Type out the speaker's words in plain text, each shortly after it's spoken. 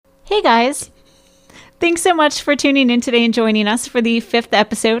Hey guys. Thanks so much for tuning in today and joining us for the 5th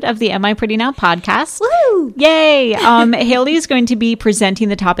episode of the Am I Pretty Now podcast. Woo! Yay! Haley is going to be presenting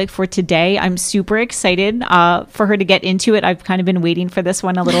the topic for today. I'm super excited for her to get into it. I've kind of been waiting for this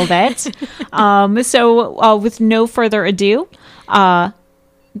one a little bit. So with no further ado, grab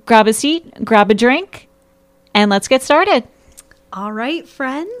a seat, grab a drink, and let's get started. All right,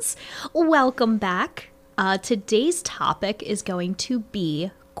 friends. Welcome back. Today's topic is going to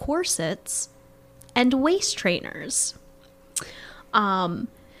be corsets and waist trainers. So I'm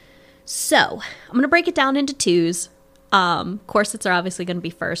going to break it down into twos. Corsets are obviously going to be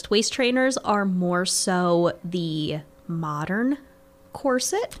first. Waist trainers are more so the modern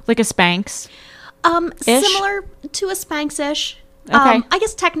corset. Like a Spanx. Similar to a Spanx-ish. Okay. I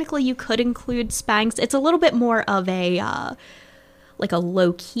guess technically you could include Spanx. It's a little bit more of a, like a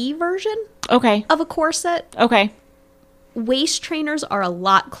low-key version Okay. of a corset. Okay. Waist trainers are a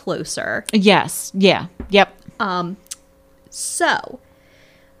lot closer. Yes. Yeah. Yep. So,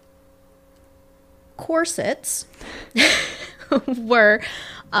 corsets were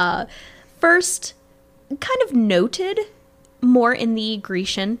first kind of noted more in the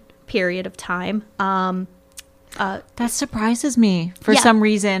Grecian period of time. That surprises me for Yeah. some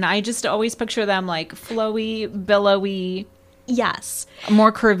reason. I just always picture them like flowy, billowy, Yes.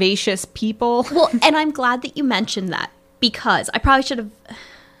 more curvaceous people. Well, and I'm glad that you mentioned that because I probably should have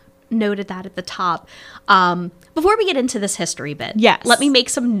noted that at the top. Before we get into this history bit, Yes. let me make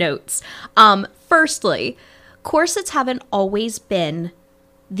some notes. Firstly, corsets haven't always been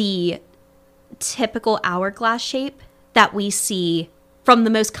the typical hourglass shape that we see from the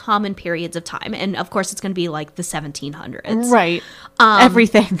most common periods of time. And of course, it's going to be like the 1700s. Right.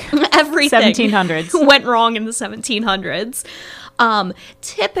 Everything. Everything 1700s. went wrong in the 1700s.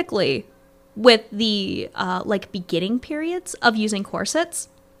 Typically, with the like beginning periods of using corsets,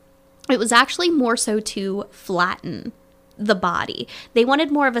 it was actually more so to flatten the body. They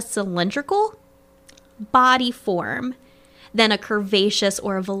wanted more of a cylindrical body form than a curvaceous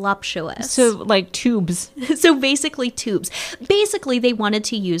or a voluptuous. So like tubes. So basically tubes. Basically, they wanted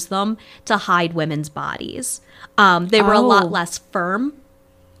to use them to hide women's bodies. They were a Oh. lot less firm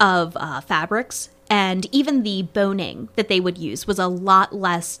of fabrics. And even the boning that they would use was a lot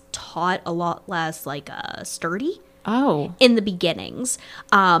less taut, a lot less like sturdy Oh. in the beginnings.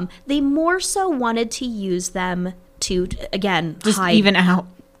 They more so wanted to use them to, again, Just hide. even out.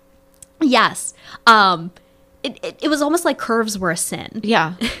 Yes. It was almost like curves were a sin.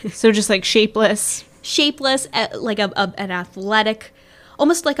 Yeah. So just like shapeless. Shapeless, like an athletic,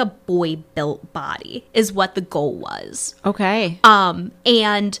 almost like a boy-built body is what the goal was. Okay.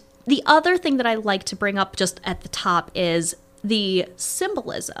 And the other thing that I like to bring up just at the top is the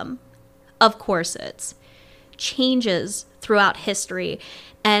symbolism of corsets changes throughout history.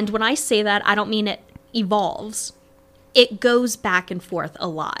 And when I say that, I don't mean it evolves. It goes back and forth a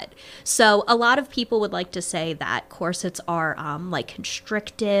lot. So a lot of people would like to say that corsets are like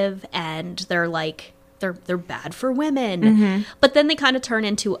constrictive and they're like they're bad for women. But then they kind of turn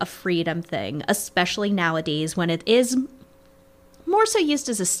into a freedom thing, especially nowadays when it is more so used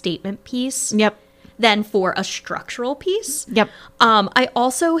as a statement piece Yep. than for a structural piece. Yep. I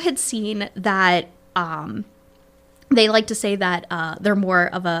also had seen that they like to say that they're more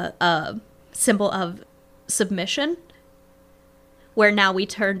of a symbol of submission, where now we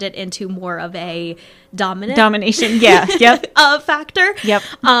turned it into more of a dominant Domination. Yeah. Yep. factor. Yep.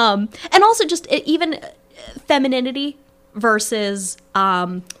 And also just even femininity versus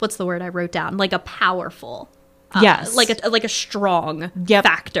what's the word I wrote down? Like a powerful, Yes. like a strong Yep.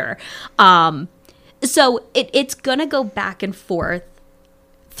 factor. So it's gonna go back and forth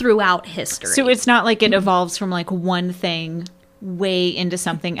throughout history. So it's not like it evolves from like one thing way into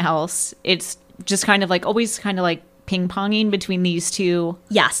something else. It's just kind of like always kind of like ping-ponging between these two.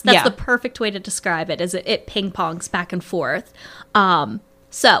 Yes, that's Yeah. the perfect way to describe it, is it ping-pongs back and forth.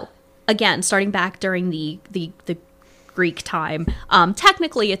 So, again, starting back during the Greek time,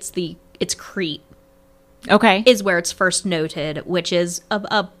 technically it's Crete Okay. is where it's first noted, which is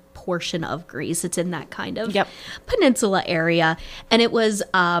a portion of Greece. It's in that kind of Yep. peninsula area. And it was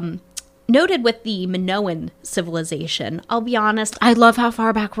noted with the Minoan civilization. I'll be honest, I love how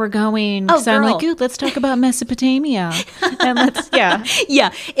far back we're going. Oh, So I'm like, girl. ooh, let's talk about Mesopotamia. And let's, yeah.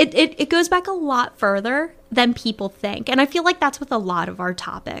 yeah, it goes back a lot further than people think. And I feel like that's with a lot of our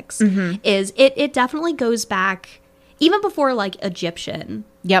topics, is it definitely goes back even before like Egyptian,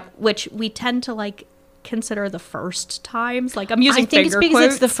 Yep. which we tend to like consider the first times. Like I'm using I think it's finger because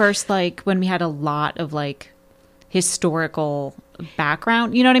quotes. it's the first, like, when we had a lot of like historical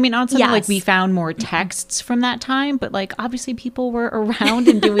background. You know what I mean? Not something like Yes. we found more texts from that time, but like obviously people were around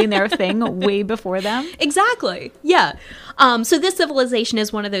and doing their thing way before them. Exactly. Yeah. So this civilization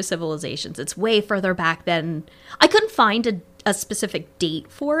is one of those civilizations. It's way further back than I couldn't find a specific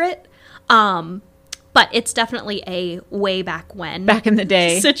date for it. But it's definitely a way back when Back in the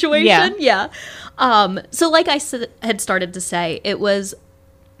day. situation. Yeah. So like I had started to say, it was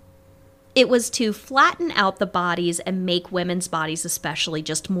to flatten out the bodies and make women's bodies especially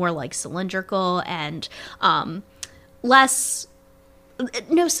just more like cylindrical and less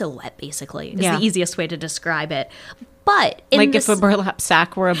no silhouette, basically, is Yeah. the easiest way to describe it. But in Like this, if a burlap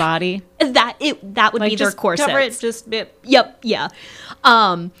sack were a body. that would Like be their just corset. cover it, just bit. Yep, yeah.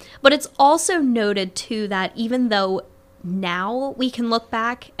 But it's also noted too that even though now we can look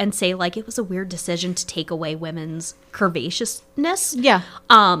back and say like it was a weird decision to take away women's curvaceousness. Yeah.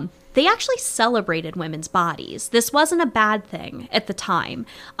 They actually celebrated women's bodies. This wasn't a bad thing at the time.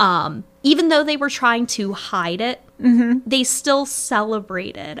 Even though they were trying to hide it, they still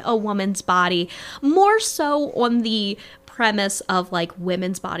celebrated a woman's body, more so on the premise of like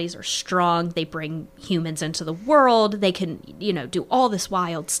women's bodies are strong, they bring humans into the world, they can, do all this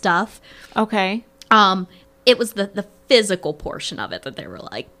wild stuff. Okay. It was the physical portion of it that they were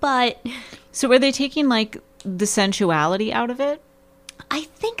like, but So were they taking like the sensuality out of it? I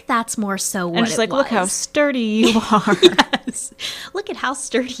think that's more so what And just it like, look how was. sturdy you are. Yes. Look at how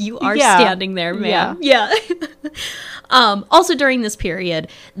sturdy you are Yeah. standing there, man. Yeah. Also during this period,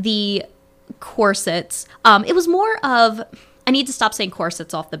 the corsets, it was more of, I need to stop saying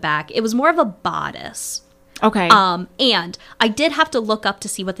corsets off the back. It was more of a bodice. Okay. And I did have to look up to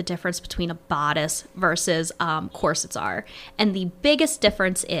see what the difference between a bodice versus corsets are. And the biggest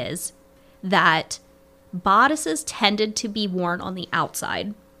difference is that bodices tended to be worn on the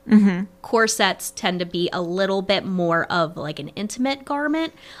outside. Mm-hmm. Corsets tend to be a little bit more of like an intimate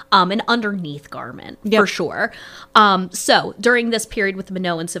garment, an underneath garment for sure. So during this period with the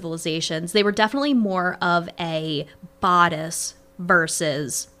Minoan civilizations, they were definitely more of a bodice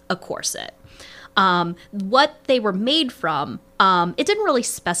versus a corset. What they were made from, it didn't really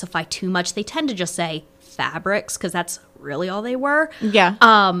specify too much. They tend to just say fabrics because that's really all they were. yeah.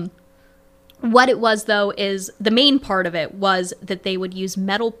 What it was, though, is the main part of it was that they would use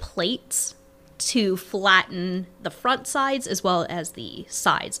metal plates to flatten the front sides as well as the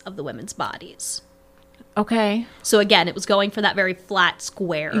sides of the women's bodies. Okay. So again, it was going for that very flat,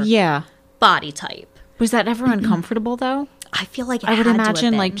 square Yeah. body type. Was that ever uncomfortable though? I feel like it I would had to have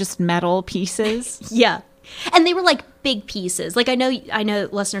imagine like been. just metal pieces. Yeah. And they were like big pieces. Like I know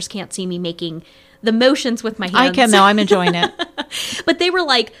listeners can't see me making the motions with my hands. I can though. I'm enjoying it. But they were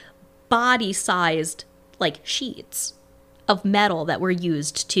like body-sized like sheets of metal that were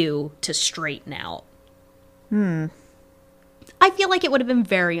used to straighten out. I feel like it would have been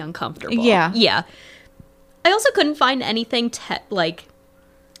very uncomfortable. Yeah. Yeah. I also couldn't find anything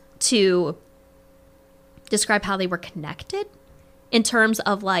to describe how they were connected in terms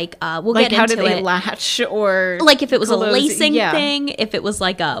of like we'll Like get how into did they it. latch or Like if it was a close- lacing yeah. thing, if it was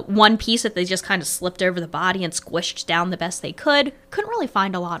like a one piece that they just kind of slipped over the body and squished down the best they could. Couldn't really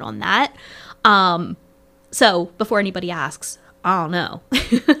find a lot on that. So before anybody asks, I don't know.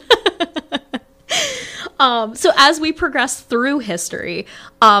 So as we progress through history,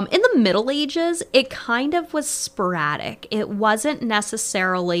 in the Middle Ages, it kind of was sporadic. It wasn't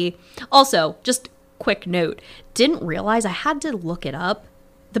necessarily. Also, just quick note, didn't realize I had to look it up.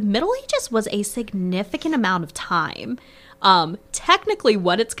 The Middle Ages was a significant amount of time. Technically,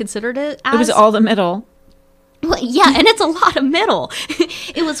 what it's considered as It was all the middle. well, yeah, and it's a lot of middle.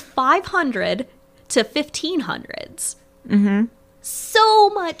 It was 500 to 1500s. Mm-hmm. So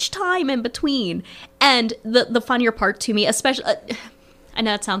much time in between. And the funnier part to me, especially, I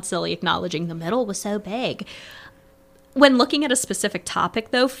know it sounds silly acknowledging the middle was so big. When looking at a specific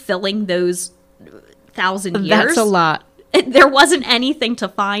topic, though, filling those 1,000 years, That's a lot. there wasn't anything to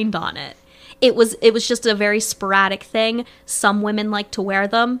find on it. It was just a very sporadic thing. Some women liked to wear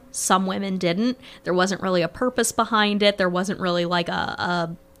them. Some women didn't. There wasn't really a purpose behind it. There wasn't really like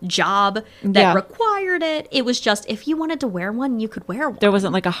a job that Yeah. required it. It was just if you wanted to wear one, you could wear one. There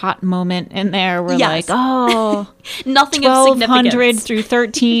wasn't like a hot moment in there where Yes. like, oh, Nothing of 1200 significance. through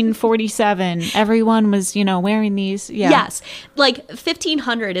 1347. Everyone was, wearing these. Yeah. Yes. Like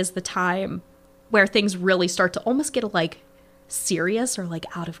 1500 is the time where things really start to almost get like serious or like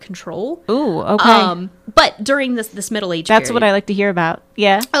out of control. Ooh, okay. But during this Middle Age That's period, what I like to hear about.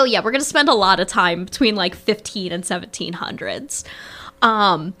 Yeah. oh yeah, we're going to spend a lot of time between like 15 and 1700s.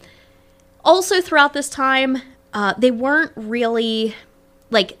 Also throughout this time, they weren't really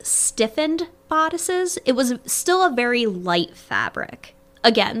like stiffened bodices, it was still a very light fabric.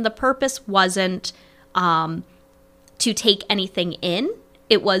 Again, the purpose wasn't to take anything in.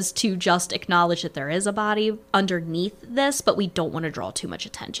 It was to just acknowledge that there is a body underneath this, but we don't want to draw too much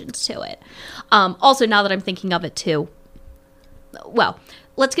attention to it. Also, now that I'm thinking of it too, well,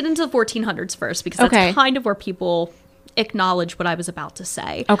 let's get into the 1400s first, because that's kind of where people acknowledge what I was about to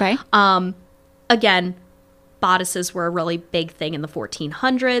say. Okay. Again, bodices were a really big thing in the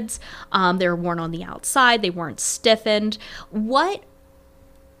 1400s. They were worn on the outside. They weren't stiffened. What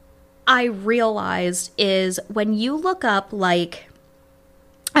I realized is when you look up, like,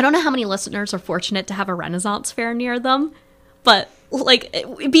 I don't know how many listeners are fortunate to have a Renaissance fair near them, but like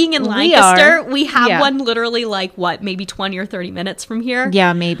being in Lancaster, we have one literally like what, maybe 20 or 30 minutes from here.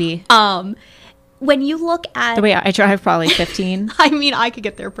 Yeah, maybe. When you look at the way I drive, probably 15. I mean, I could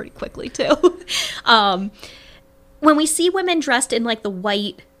get there pretty quickly too. When we see women dressed in like the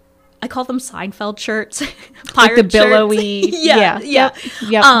white, I call them Seinfeld shirts, like the billowy. Shirts. Yeah. Yep.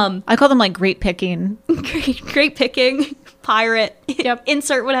 I call them like great picking. Great picking. Pirate. Yep.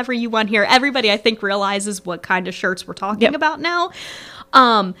 Insert whatever you want here. Everybody, I think, realizes what kind of shirts we're talking about now.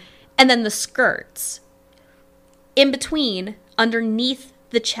 And then the skirts in between, underneath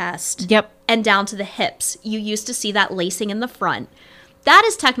the chest, and down to the hips. You used to see that lacing in the front. That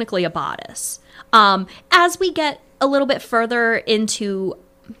is technically a bodice. As we get a little bit further into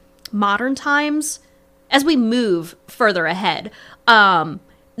modern times, as we move further ahead,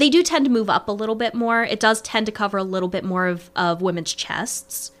 they do tend to move up a little bit more. It does tend to cover a little bit more of women's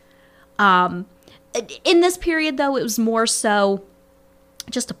chests. In this period, though, it was more so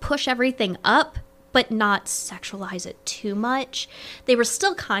just to push everything up, but not sexualize it too much. They were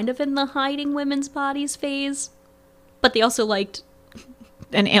still kind of in the hiding women's bodies phase, but they also liked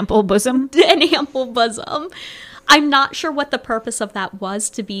an ample bosom. An ample bosom. I'm not sure what the purpose of that was,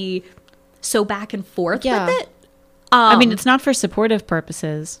 to be so back and forth with it. I mean, it's not for supportive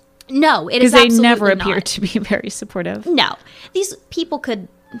purposes. No, it is absolutely not. Because they never appear to be very supportive. No. These people could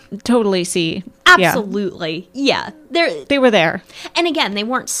totally see. Absolutely. Yeah. They were there. And again, they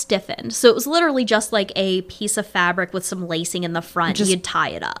weren't stiffened. So it was literally just like a piece of fabric with some lacing in the front. You'd tie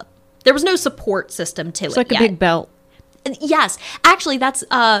it up. There was no support system to it. It's like a big belt. Yes. Actually, that's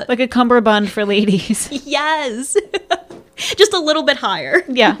like a cummerbund for ladies. Yes. Just a little bit higher.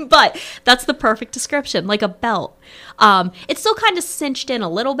 Yeah. But that's the perfect description, like a belt. It's still kind of cinched in a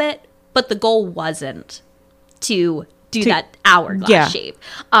little bit, but the goal wasn't to do that hourglass shape.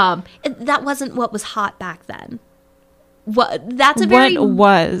 That wasn't what was hot back then. What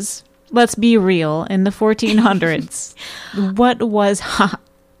was, let's be real, in the 1400s, what was hot?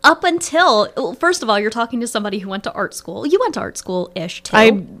 Up until, well, first of all, you're talking to somebody who went to art school. You went to art school-ish,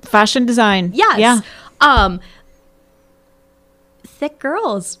 too. Fashion design. Yes. Yeah. Thick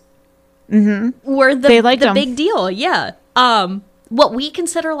girls were the big deal. Yeah. What we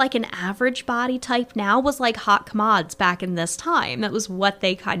consider like an average body type now was like hot commods back in this time. That was what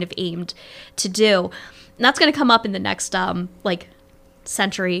they kind of aimed to do. And that's going to come up in the next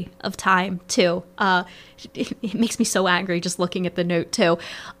century of time too. It makes me so angry just looking at the note too.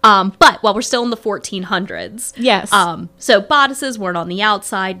 But while we're still in the 1400s. Yes. So bodices weren't on the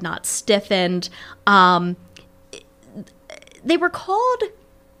outside, not stiffened. They were called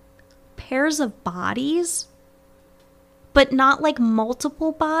pairs of bodies, but not like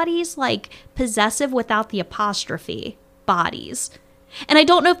multiple bodies, like possessive without the apostrophe bodies. And I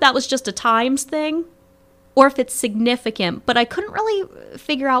don't know if that was just a times thing or if it's significant, but I couldn't really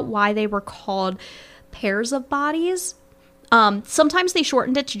figure out why they were called pairs of bodies. Sometimes they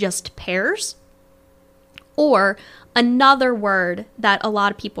shortened it to just pairs. Or another word that a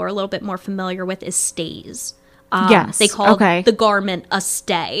lot of people are a little bit more familiar with is stays. Yes. They called the garment a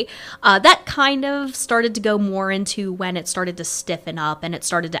stay. That kind of started to go more into when it started to stiffen up and it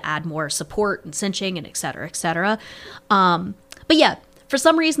started to add more support and cinching and et cetera, et cetera. But yeah, for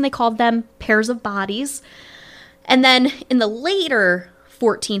some reason they called them pairs of bodies. And then in the later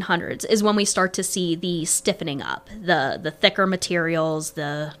 1400s is when we start to see the stiffening up, the thicker materials,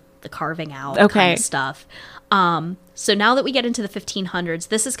 the carving out kind of stuff. So now that we get into the 1500s,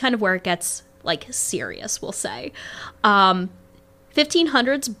 this is kind of where it gets like serious, we'll say.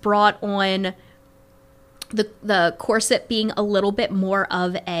 1500s brought on the corset being a little bit more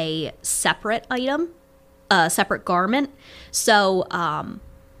of a separate item, a separate garment. So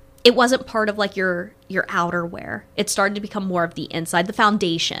it wasn't part of like your outerwear. It started to become more of the inside, the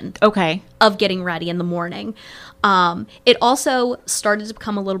foundation of getting ready in the morning. It also started to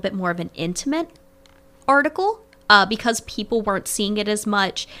become a little bit more of an intimate article. because people weren't seeing it as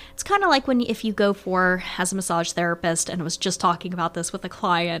much. It's kind of like if you go as a massage therapist, and I was just talking about this with a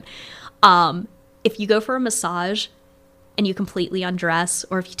client, if you go for a massage and you completely undress,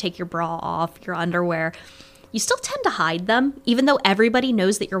 or if you take your bra off, your underwear, you still tend to hide them, even though everybody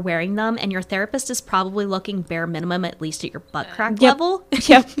knows that you're wearing them, and your therapist is probably looking bare minimum, at least at your butt crack level.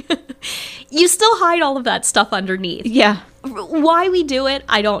 Yep. You still hide all of that stuff underneath. Yeah. Why we do it,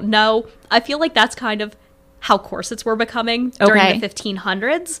 I don't know. I feel like that's kind of how corsets were becoming during the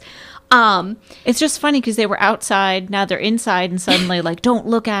 1500s. It's just funny because they were outside, now they're inside, and suddenly like, don't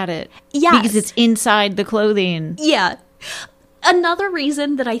look at it. Yes. Because it's inside the clothing. Yeah. Another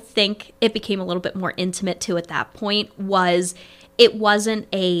reason that I think it became a little bit more intimate too at that point was it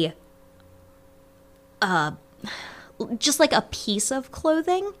wasn't just like a piece of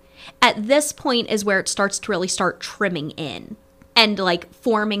clothing. At this point is where it starts to really start trimming in and like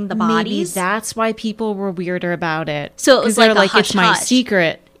forming the bodies. Maybe that's why people were weirder about it. So it was like a hush, it's my hush.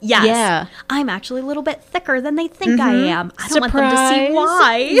 secret. Yes. Yeah. I'm actually a little bit thicker than they think I am. I don't want them to see Surprise.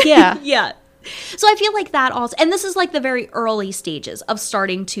 why. Yeah. Yeah. So I feel like that also, and this is like the very early stages of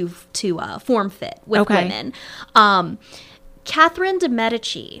starting to form fit with women. Catherine de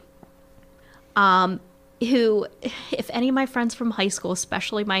Medici, who, if any of my friends from high school,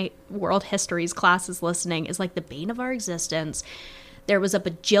 especially my world histories classes listening, is like the bane of our existence. There was a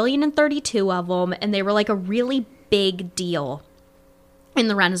bajillion and 32 of them, and they were like a really big deal in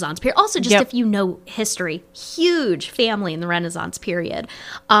the Renaissance period. Also, just if you know history, huge family in the Renaissance period.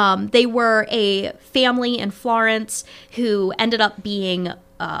 They were a family in Florence who ended up being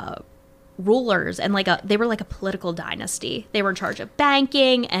rulers, and they were like a political dynasty. They were in charge of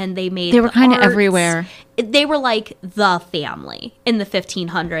banking, and they were kind of everywhere. They were like the family in the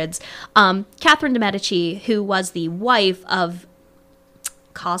 1500s. Catherine de Medici, who was the wife of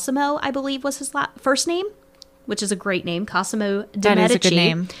Cosimo, I believe was his first name, which is a great name, Cosimo de Medici. That is a good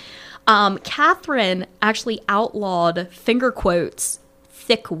name. Catherine actually outlawed, finger quotes,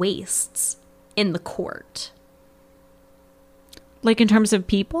 thick waists in the court. Like in terms of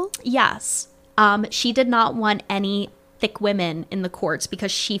people? Yes. She did not want any thick women in the courts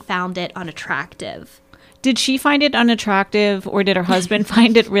because she found it unattractive. Did she find it unattractive, or did her husband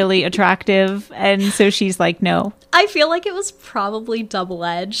find it really attractive? And so she's like, no. I feel like it was probably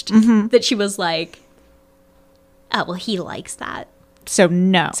double-edged, that she was like, oh, well, he likes that. So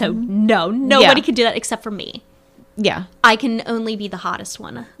no. So no, nobody can do that except for me. Yeah. I can only be the hottest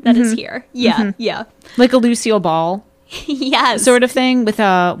one that is here. Yeah, yeah. Like a Lucille Ball Yes. sort of thing with,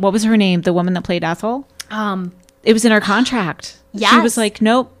 what was her name? The woman that played Ethel? It was in her contract. Yes. She was like,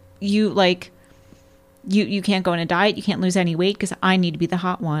 nope, you can't go on a diet. You can't lose any weight because I need to be the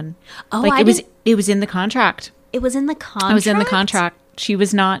hot one. Oh, like it was in the contract. It was in the contract? It was in the contract. She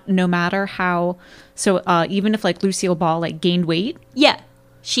was not, no matter how. So even if like Lucille Ball like gained weight. Yeah.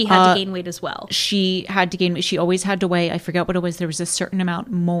 She had to gain weight as well. She had to gain weight. She always had to weigh, I forget what it was. There was a certain amount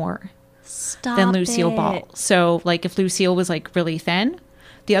more than Lucille Ball. So like if Lucille was like really thin,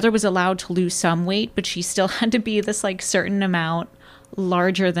 the other was allowed to lose some weight, but she still had to be this like certain amount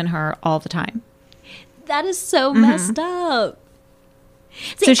larger than her all the time. That is so messed up.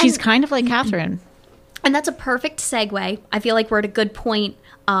 See, so she's kind of like Catherine. And that's a perfect segue. I feel like we're at a good point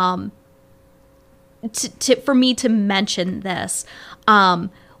for me to mention this.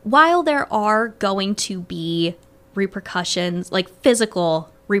 While there are going to be repercussions, like physical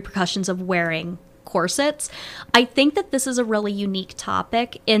repercussions of wearing corsets, I think that this is a really unique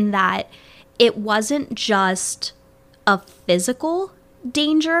topic in that it wasn't just a physical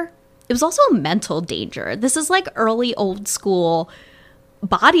danger. It was also a mental danger. This is like early old school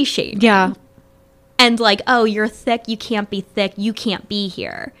body shaming. Yeah. And like, oh, you're thick, you can't be thick, you can't be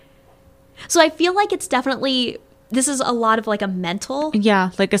here. So I feel like it's definitely, this is a lot of like a mental. Yeah,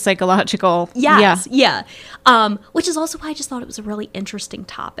 like a psychological. Yes, yeah. Which is also why I just thought it was a really interesting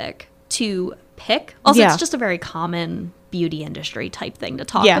topic to pick. Also, it's just a very common beauty industry type thing to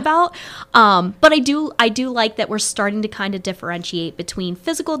talk about. But I do like that we're starting to kind of differentiate between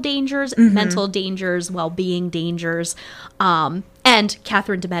physical dangers, mental dangers, well-being dangers. And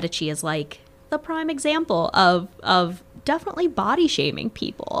Catherine de Medici is like the prime example of definitely body shaming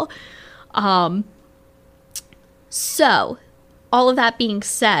people. So all of that being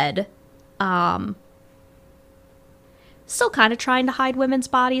said, still kind of trying to hide women's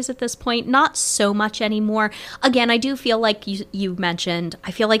bodies at this point. Not so much anymore. Again, I do feel like you mentioned,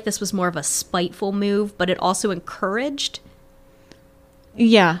 I feel like this was more of a spiteful move, but it also encouraged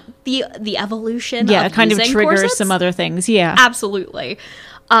the evolution of it kind of using triggers corsets. some other things. Yeah. Absolutely.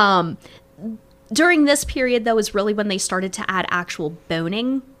 During this period, though, is really when they started to add actual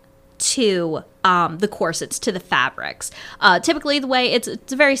boning to the corsets, to the fabrics. Typically, the way it's a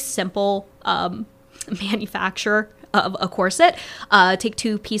very simple manufacture of a corset. Take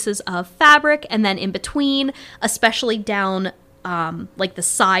 2 pieces of fabric, and then in between, especially down like the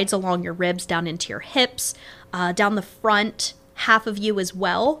sides along your ribs, down into your hips, down the front half of you as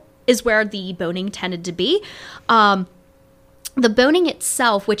well, is where the boning tended to be. The boning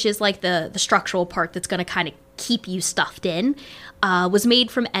itself, which is like the structural part that's going to kind of keep you stuffed in, was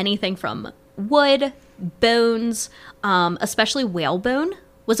made from anything from wood, bones, especially whalebone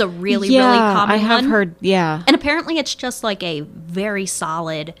was a really common one. I have heard, yeah. And apparently it's just like a very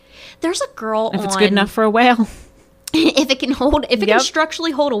solid. There's a girl If it's good enough for a whale. if it can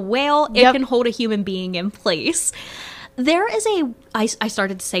structurally hold a whale, it Yep. can hold a human being in place. There is I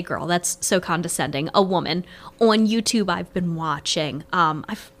started to say girl, that's so condescending, a woman on YouTube I've been watching.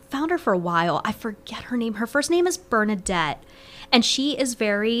 I've found her for a while. I forget her name. Her first name is Bernadette. And she is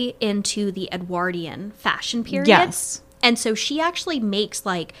very into the Edwardian fashion period. Yes. And so she actually makes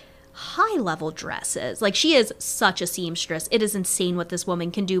like high level dresses. Like she is such a seamstress. It is insane what this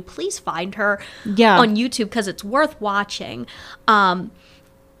woman can do. Please find her on YouTube because it's worth watching.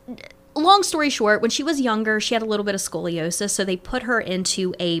 Long story short, when she was younger, she had a little bit of scoliosis, so they put her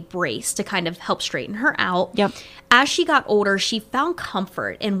into a brace to kind of help straighten her out. Yep. As she got older, she found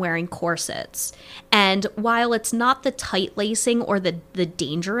comfort in wearing corsets. And while it's not the tight lacing or the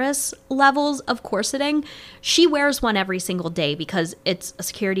dangerous levels of corseting, she wears one every single day because it's a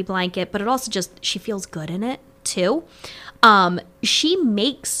security blanket, but it also just, she feels good in it too. She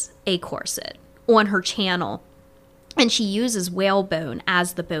makes a corset on her channel. And she uses whalebone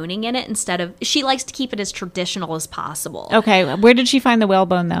as the boning in it instead of, she likes to keep it as traditional as possible. Okay, where did she find the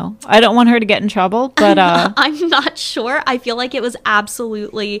whalebone, though? I don't want her to get in trouble, but... I'm not sure. I feel like it was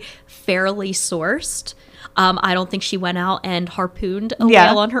absolutely fairly sourced. I don't think she went out and harpooned a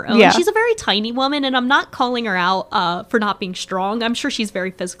whale on her own. Yeah. She's a very tiny woman, and I'm not calling her out for not being strong. I'm sure she's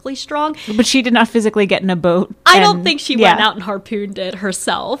very physically strong. But she did not physically get in a boat. I don't think she went out and harpooned it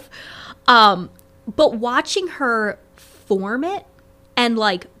herself. But watching her form it and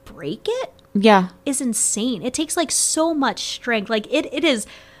like break it is insane. It takes like so much strength. Like it is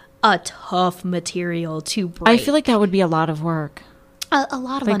a tough material to break. I feel like that would be a lot of work. A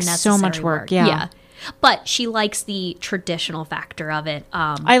lot of like unnecessary so much work. Yeah. But she likes the traditional factor of it.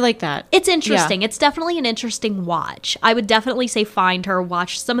 I like that. It's interesting. It's definitely an interesting watch. I would definitely say find her,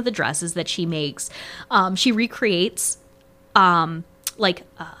 watch some of the dresses that she makes. She recreates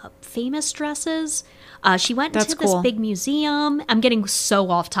famous dresses. She went into this big museum. I'm getting so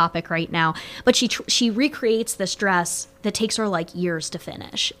off topic right now, but she recreates this dress that takes her like years to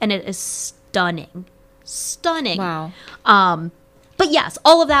finish, and it is stunning. Wow. But yes,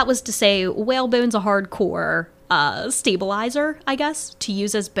 all of that was to say whalebone's a hardcore stabilizer, I guess, to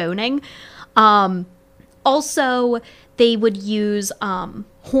use as boning. Also, they would use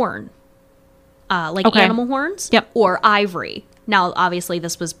horn, animal horns, or ivory. Now, obviously,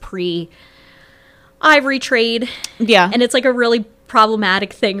 this was pre-ivory trade. Yeah. And it's like a really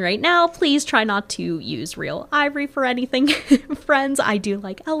problematic thing right now. Please try not to use real ivory for anything, friends. I do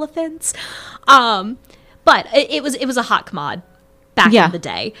like elephants. But it was a hot commod back in the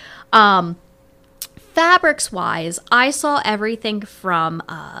day. Fabrics-wise, I saw everything from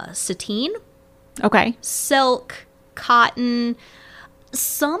sateen, silk, cotton.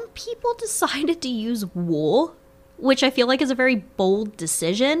 Some people decided to use wool, which I feel like is a very bold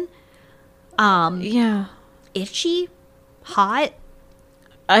decision. Itchy, hot,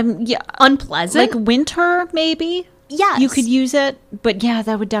 unpleasant. Like winter, maybe? Yes. You could use it, but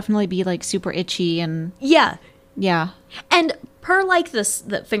that would definitely be like super itchy and... Yeah. Yeah. And per like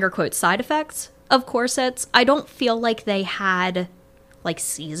the finger quote side effects of corsets, I don't feel like they had like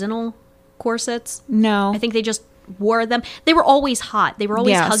seasonal corsets. No. I think they just wore them. They were always hot. They were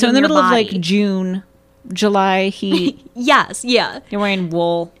always hugging your body. So in the middle of like June, July heat. Yes, yeah. You're wearing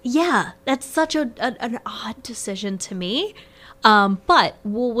wool. Yeah, that's such an odd decision to me. But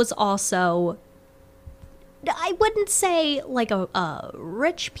wool was also, I wouldn't say like a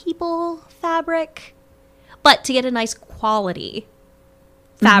rich people fabric, but to get a nice quality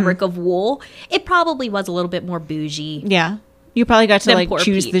fabric of wool, it probably was a little bit more bougie. Yeah. You probably got to like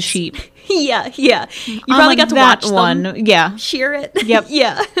choose the sheep. Yeah. You probably got to watch one. Them shear it. Yep.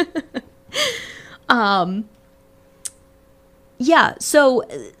 Yeah. So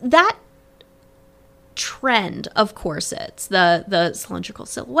that trend of corsets, the cylindrical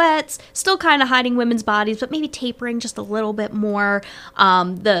silhouettes, still kind of hiding women's bodies, but maybe tapering just a little bit more.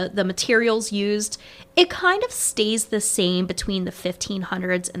 The materials used, it kind of stays the same between the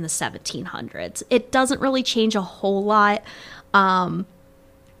 1500s and the 1700s. It doesn't really change a whole lot.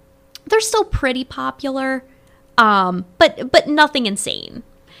 they're still pretty popular, but nothing insane.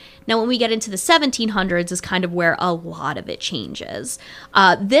 Now, when we get into the 1700s is kind of where a lot of it changes.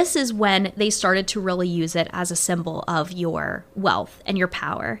 This is when they started to really use it as a symbol of your wealth and your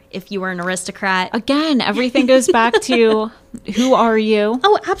power. If you were an aristocrat. Again, everything goes back to who are you?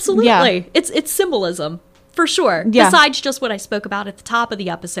 Oh, absolutely. Yeah. It's symbolism, for sure. Yeah. Besides just what I spoke about at the top of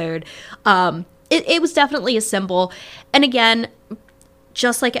the episode, it was definitely a symbol. And again,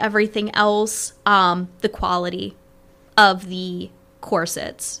 just like everything else, the quality of the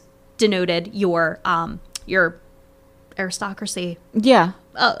corsets denoted your aristocracy. Yeah.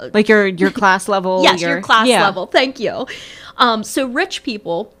 Like your class level. Yes, your class level. Thank you. So rich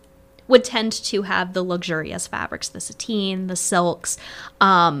people would tend to have the luxurious fabrics, the sateen, the silks,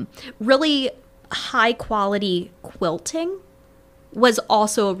 really high quality quilting was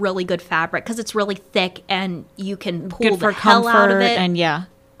also a really good fabric because it's really thick and you can pull Good for the hell comfort out of it. and And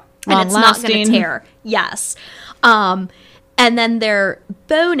it's not going to tear. Yes. And then their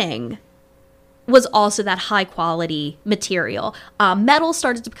boning was also that high quality material. Metal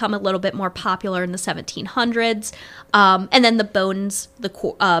started to become a little bit more popular in the 1700s. And then the bones,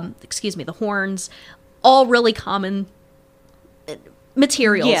 the horns, all really common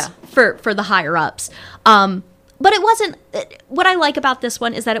materials for the higher ups. But it wasn't, what I like about this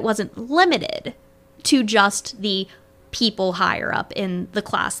one is that it wasn't limited to just the people higher up in the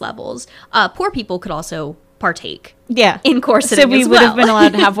class levels. Poor people could also partake in corseting so we as would have been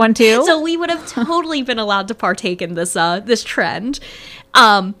allowed to have one too. So we would have totally been allowed to partake in this this trend.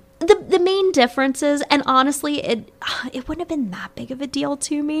 The main differences, and honestly it wouldn't have been that big of a deal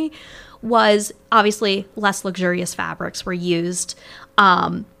to me, was obviously less luxurious fabrics were used,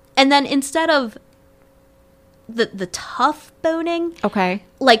 and then instead of the tough boning,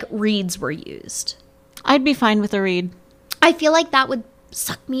 like reeds were used. I'd be fine with a reed. I feel like that would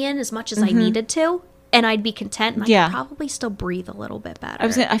suck me in as much as I needed to, and I'd be content, and I could probably still breathe a little bit better.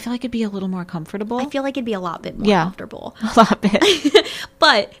 I feel like it'd be a little more comfortable. I feel like it'd be a lot bit more comfortable. A lot bit.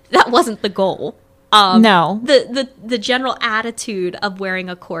 But that wasn't the goal. No. The general attitude of wearing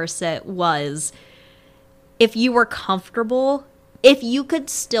a corset was, if you were comfortable, if you could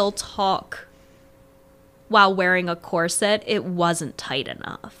still talk while wearing a corset, it wasn't tight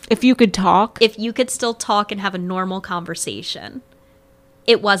enough. If you could talk? If you could still talk and have a normal conversation,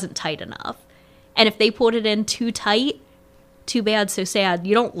 it wasn't tight enough. And if they pulled it in too tight, too bad, so sad.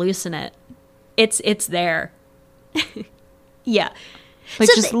 You don't loosen it. It's there. Yeah. Like,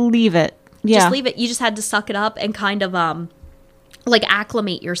 so just leave it. Yeah. Just leave it. You just had to suck it up and kind of like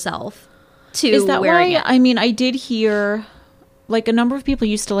acclimate yourself to Is that wearing why? it. I mean, I did hear like a number of people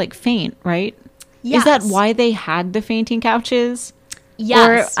used to like faint, right? Yes. Is that why they had the fainting couches?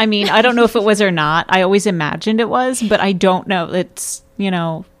 Yes. Or, I mean, I don't know if it was or not. I always imagined it was, but I don't know. It's,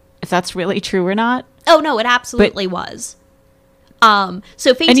 if that's really true or not. Oh, no, it absolutely was. So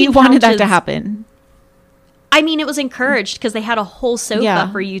fainting and you wanted couches, that to happen. I mean, it was encouraged because they had a whole sofa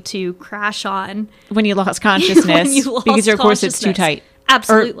for you to crash on. When you lost consciousness. Because your corset's too tight.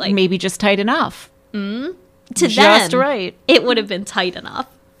 Absolutely. Or maybe just tight enough. To just them, right. It would have been tight enough,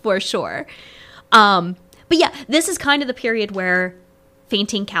 for sure. But yeah, this is kind of the period where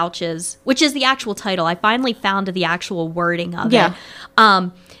fainting couches, which is the actual title, I finally found the actual wording of it.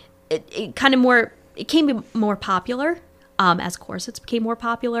 It became more popular as corsets became more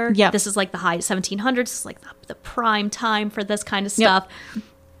popular. Yeah. This is like the high 1700s. This is like the prime time for this kind of stuff.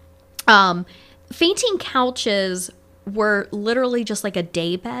 Fainting couches were literally just like a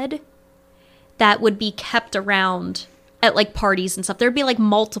day bed that would be kept around at like parties and stuff. There'd be like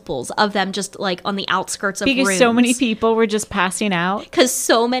multiples of them just like on the outskirts of rooms. Because so many people were just passing out. Because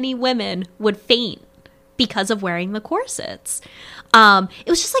so many women would faint because of wearing the corsets. It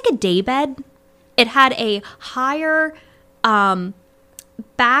was just like a day bed. It had a higher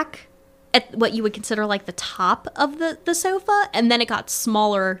back at what you would consider like the top of the sofa, and then it got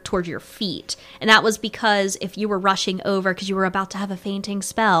smaller towards your feet. And that was because if you were rushing over because you were about to have a fainting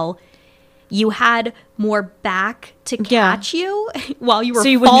spell, you had more back to catch you while you were falling. So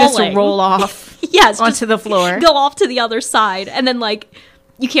you wouldn't just roll off onto the floor. Go off to the other side. And then like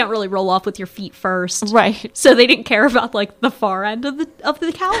you can't really roll off with your feet first. Right. So they didn't care about like the far end of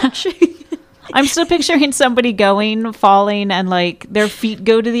the couch. I'm still picturing somebody falling, and like their feet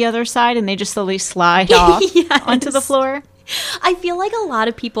go to the other side and they just slowly slide off onto the floor. I feel like a lot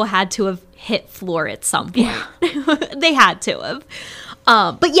of people had to have hit floor at some point. Yeah. They had to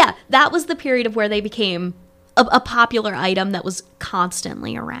have. But yeah, that was the period of where they became a popular item that was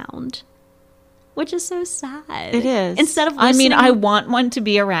constantly around. which is so sad. It is. Instead of I mean, listening- I want one to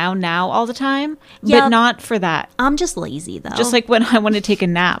be around now all the time, Yeah. but not for that. I'm just lazy, though. Just like when I want to take a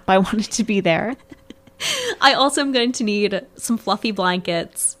nap, I want it to be there. I also am going to need some fluffy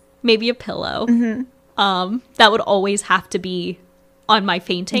blankets, maybe a pillow. That would always have to be on my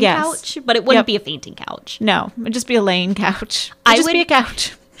fainting Yes. couch, but it wouldn't Yep. be a fainting couch. No, it'd just be a laying couch. I It'd just be would- a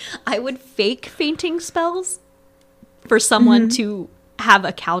couch. I would fake fainting spells for someone to have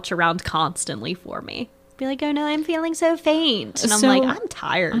a couch around constantly for me. Be like, oh no, I'm feeling so faint. And I'm So- like, I'm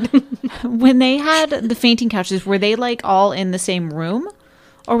tired. When they had the fainting couches, were they like all in the same room?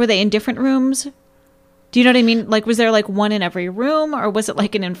 Or were they in different rooms? Do you know what I mean? Like, was there like one in every room? Or was it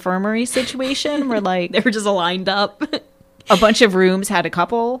like an infirmary situation where like They were just lined up. a bunch of rooms had a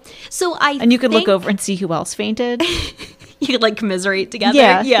couple? So I And you could look think- over and see who else fainted? You could like commiserate together.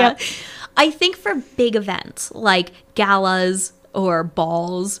 Yeah, yep. I think for big events like galas or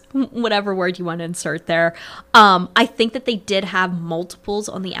balls, whatever word you want to insert there, I think that they did have multiples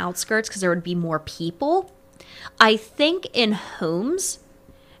on the outskirts because there would be more people. I think in homes,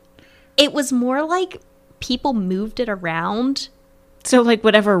 it was more like people moved it around. So, like,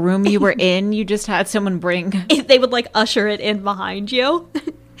 whatever room you were in, you just had someone bring. They would like usher it in behind you.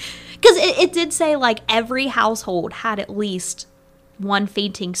 Because it did say like every household had at least one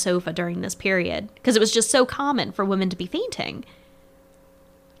fainting sofa during this period because it was just so common for women to be fainting.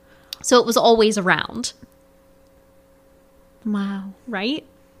 So it was always around, Wow. right?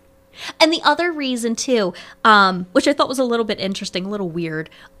 And the other reason too, which I thought was a little bit interesting, a little weird,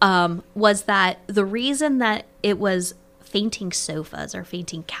 was that the reason that it was fainting sofas or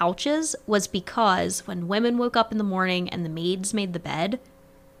fainting couches was because when women woke up in the morning and the maids made the bed,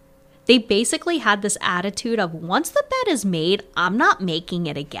 they basically had this attitude of once the bed is made, I'm not making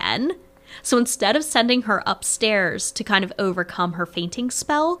it again. So instead of sending her upstairs to kind of overcome her fainting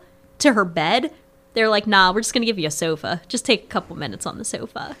spell to her bed, they're like, nah, we're just going to give you a sofa. Just take a couple minutes on the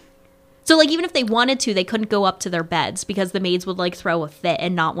sofa. So like even if they wanted to, they couldn't go up to their beds because the maids would like throw a fit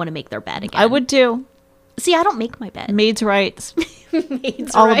and not want to make their bed again. I would too. See, I don't make my bed. Maids' rights.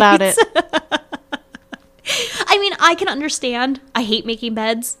 Maids' All about it. I mean, I can understand. I hate making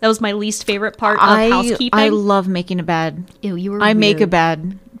beds. That was my least favorite part of housekeeping. I love making a bed. Ew, you were I make a weird.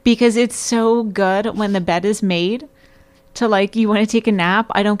 bed because it's so good when the bed is made to like you want to take a nap.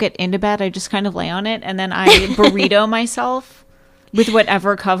 I don't get into bed. I just kind of lay on it and then I burrito myself with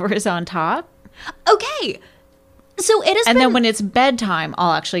whatever cover is on top. Okay. So it has And been... then when it's bedtime,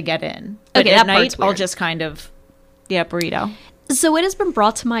 I'll actually get in. But Okay, at that night, part's I'll weird. just kind of, yeah, burrito. So it has been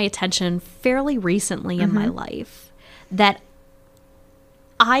brought to my attention fairly recently in my life that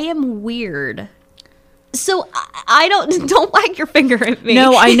I am weird. So I don't wag your finger at me.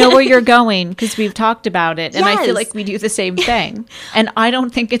 No, I know where you're going because we've talked about it. And I Yes. feel like we do the same thing. And I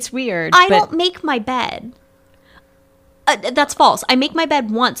don't think it's weird. I but don't make my bed. That's false. I make my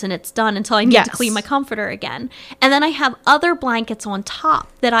bed once and it's done until I need to Yes. clean my comforter again. And then I have other blankets on top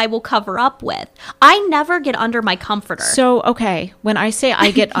that I will cover up with. I never get under my comforter. So, okay, when I say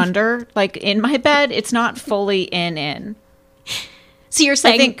I get under, like in my bed, it's not fully in. So you're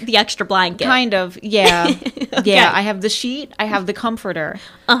saying think the extra blanket. Kind of, yeah. Okay. Yeah, I have the sheet, I have the comforter,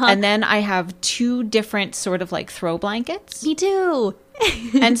 and then I have two different sort of like throw blankets. Me too.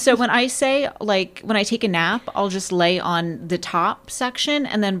 And so when I say, like, when I take a nap, I'll just lay on the top section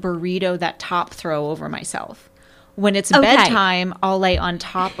and then burrito that top throw over myself. When it's Okay. bedtime, I'll lay on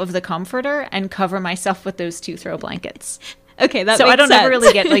top of the comforter and cover myself with those two throw blankets. Okay, that So makes I don't sense. ever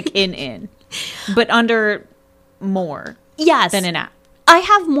really get like in, but under more yes. than a nap. I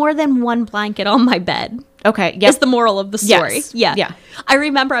have more than one blanket on my bed. Okay, yes. Is the moral of the story. Yes. Yeah. Yeah. I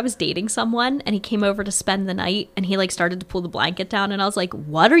remember I was dating someone and he came over to spend the night and he like started to pull the blanket down and I was like,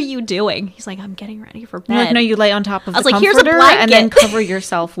 "What are you doing?" He's like, "I'm getting ready for bed." Like, no, you lay on top of I was the like, "Here's a comforter and then blanket." cover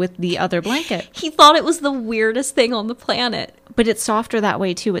yourself with the other blanket. He thought it was the weirdest thing on the planet. But it's softer that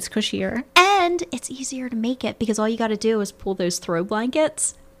way too. It's cushier. And it's easier to make it because all you got to do is pull those throw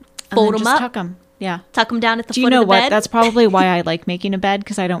blankets, And fold then them just up, tuck them. Yeah. tuck them down at the Do you foot know of the what? bed. That's probably why I like making a bed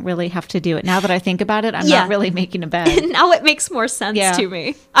because I don't really have to do it. Now that I think about it, I'm Yeah. not really making a bed. Now it makes more sense Yeah. to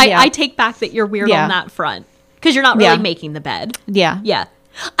me. Yeah. I take back that you're weird Yeah. on that front because you're not really Yeah. making the bed. Yeah. Yeah.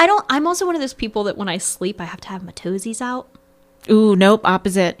 I'm also one of those people that when I sleep, I have to have my toesies out. Ooh, nope.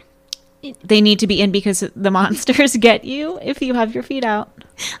 Opposite. They need to be in because the monsters get you if you have your feet out.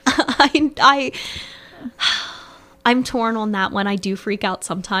 I'm torn on that one. I do freak out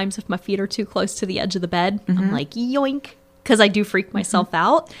sometimes if my feet are too close to the edge of the bed. I'm like, yoink, because I do freak myself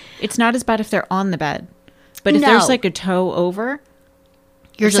out. It's not as bad if they're on the bed, but if No. there's like a toe over,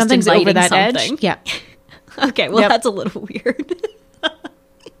 You're if just something's over inviting that something. edge. Yeah. Okay, well, Yep. that's a little weird.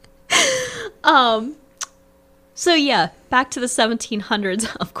 So yeah, back to the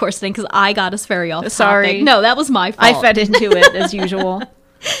 1700s, of course, because I got us very off topic. Sorry. No, that was my fault. I fed into it as usual.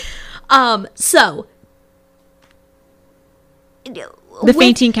 So The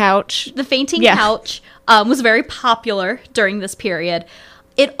fainting couch. The fainting Yeah. couch was very popular during this period.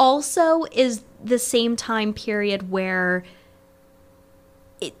 It also is the same time period where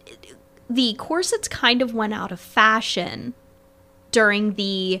the corsets kind of went out of fashion during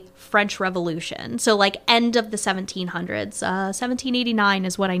the French Revolution. So like end of the 1700s, 1789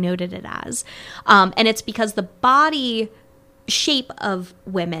 is what I noted it as. And it's because the body shape of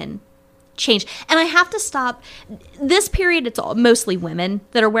women changed. And I have to stop. This period, it's mostly women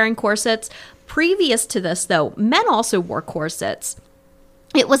that are wearing corsets. Previous to this, though, men also wore corsets.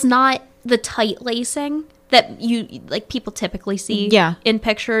 It was not the tight lacing that you like people typically see in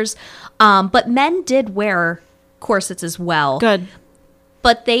pictures. But men did wear corsets as well. Good.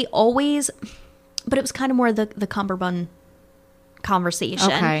 But they always, but it was kind of more the cummerbund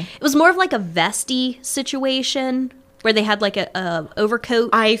conversation. Okay. It was more of like a vesty situation where they had like a overcoat.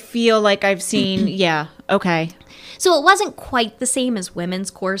 I feel like I've seen, okay. So it wasn't quite the same as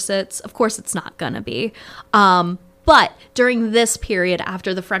women's corsets. Of course, it's not going to be. But during this period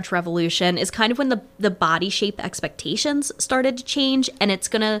after the French Revolution is kind of when the body shape expectations started to change. And it's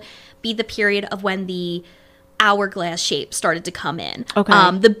going to be the period of when the hourglass shape started to come in.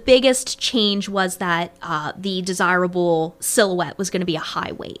 Okay. The biggest change was that the desirable silhouette was going to be a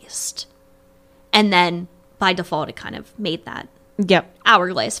high waist. And then by default, it kind of made that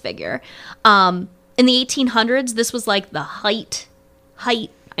hourglass figure. In the 1800s, this was like the height. I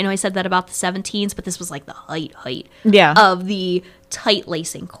know I said that about the 17s, but this was like the height of the tight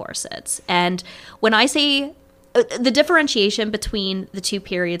lacing corsets. And when I say the differentiation between the two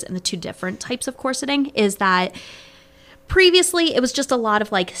periods and the two different types of corseting is that previously it was just a lot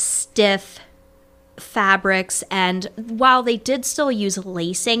of like stiff fabrics. And while they did still use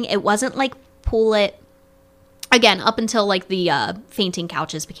lacing, it wasn't like pull it. Again, up until like the fainting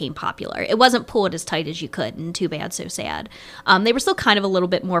couches became popular, it wasn't pull it as tight as you could and too bad, so sad. They were still kind of a little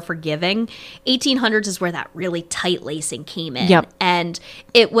bit more forgiving. 1800s is where that really tight lacing came in. Yep. And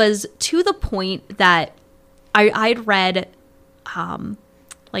it was to the point that I'd read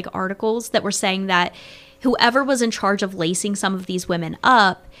like articles that were saying that whoever was in charge of lacing some of these women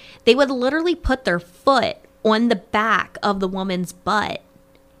up, they would literally put their foot on the back of the woman's butt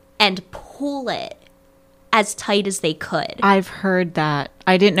and pull it as tight as they could. I've heard that.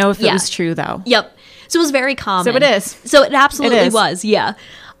 I didn't know if it was true, though. Yep. So it was very common. So it is. So it absolutely was. Yeah.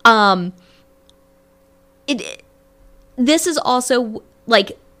 This is also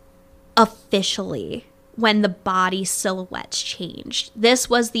like officially when the body silhouettes changed. This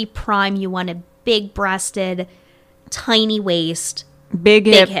was the prime. You wanted big-breasted, tiny waist, big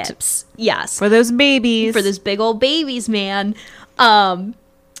hips. Yes. For those babies. For those big old babies, man.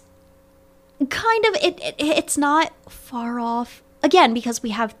 Kind of, it's not far off. Again, because we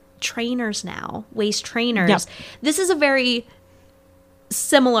have trainers now, waist trainers. Yep. This is a very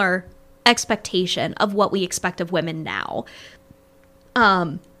similar expectation of what we expect of women now.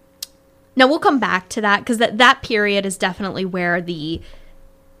 Now, we'll come back to that because that period is definitely where the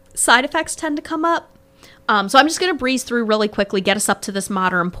side effects tend to come up. So I'm just going to breeze through really quickly, get us up to this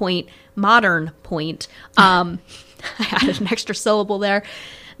modern point. I added an extra syllable there.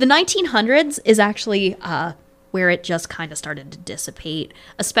 The 1900s is actually where it just kind of started to dissipate,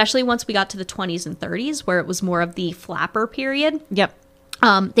 especially once we got to the 20s and 30s, where it was more of the flapper period. Yep.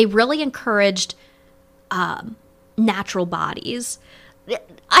 They really encouraged natural bodies.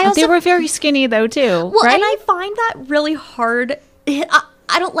 They were very skinny, though, too. Well, right? and I find that really hard.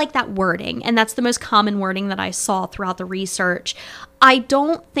 I don't like that wording, and that's the most common wording that I saw throughout the research. I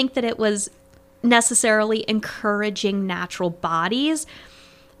don't think that it was necessarily encouraging natural bodies.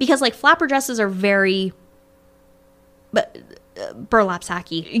 Because, like, flapper dresses are very burlap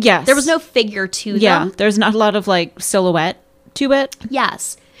sacky. Yes. There was no figure to them. Yeah, there's not a lot of, like, silhouette to it.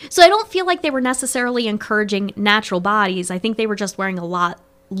 Yes. So I don't feel like they were necessarily encouraging natural bodies. I think they were just wearing a lot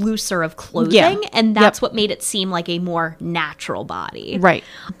looser of clothing. And that's what made it seem like a more natural body. Right.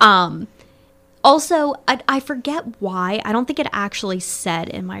 Also, I forget why. I don't think it actually said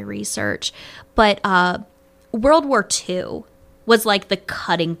in my research. But World War II was like the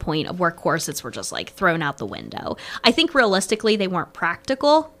cutting point of where corsets were just like thrown out the window. I think realistically they weren't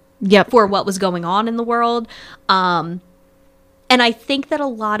practical for what was going on in the world. And I think that a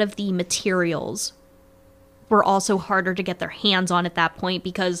lot of the materials were also harder to get their hands on at that point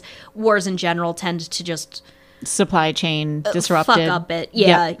because wars in general tend to just supply chain disrupted. Fuck up it.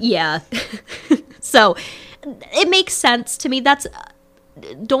 Yeah. So it makes sense to me. That's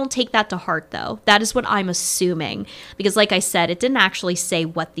don't take that to heart, though. That is what I'm assuming. Because like I said, it didn't actually say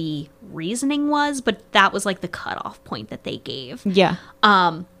what the reasoning was, but that was like the cutoff point that they gave. Yeah.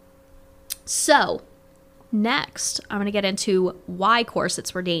 So next, I'm going to get into why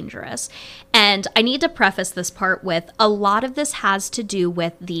corsets were dangerous. And I need to preface this part with a lot of this has to do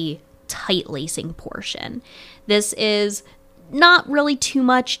with the tight lacing portion. This is not really too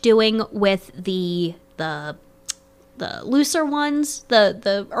much doing with the looser ones,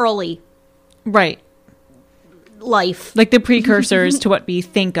 the early Right. life. Like the precursors to what we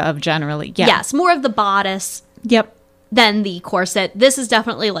think of generally. Yeah. Yes, more of the bodice Yep. than the corset. This is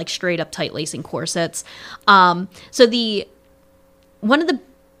definitely like straight up tight lacing corsets. So one of the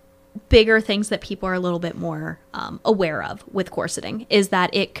bigger things that people are a little bit more aware of with corseting is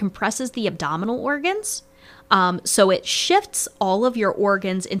that it compresses the abdominal organs. So it shifts all of your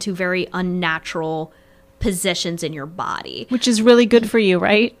organs into very unnatural positions in your body, Which is really good for you,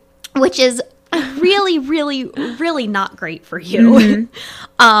 right? which is really, really, really not great for you.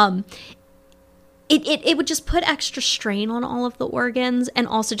 It would just put extra strain on all of the organs, and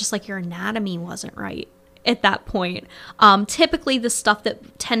also just like your anatomy wasn't right at that point. Typically, the stuff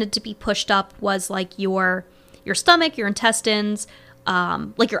that tended to be pushed up was like your stomach, your intestines,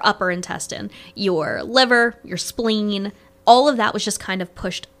 like your upper intestine, your liver, your spleen. All of that was just kind of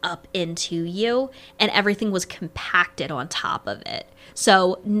pushed up into you, and everything was compacted on top of it.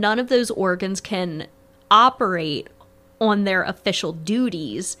 So none of those organs can operate on their official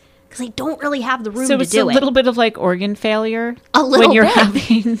duties because they don't really have the room So to it's do a it. little bit of like organ failure A little when you're bit.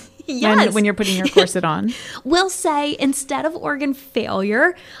 having Yes. when you're putting your corset on. We'll say instead of organ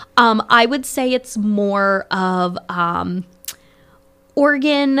failure, I would say it's more of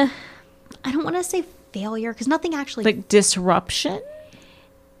organ. I don't want to say failure because nothing actually. Like disruption?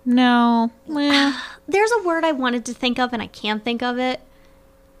 No. Well, There's a word I wanted to think of and I can't think of it.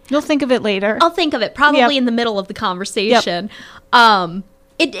 you'll think of it later. I'll think of it probably Yep. in the middle of the conversation.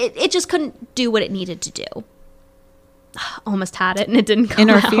 It just couldn't do what it needed to do. Almost had it and it didn't come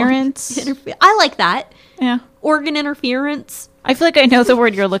Interference? out. I like that. Yeah. Organ interference. I feel like I know the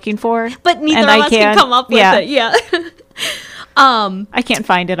word you're looking for. But neither and of I us can can't- come up with yeah. it. Yeah. I can't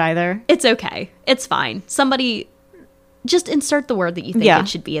find it either. It's okay. It's fine. Somebody just insert the word that you think Yeah. it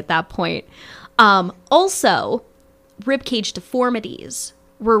should be at that point. Also, ribcage deformities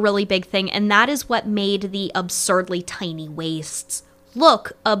were a really big thing, and that is what made the absurdly tiny waists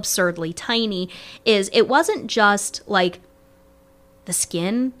look absurdly tiny. Is it wasn't just like the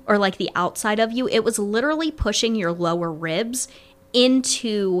skin or like the outside of you, it was literally pushing your lower ribs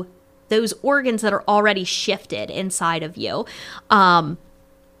into those organs that are already shifted inside of you.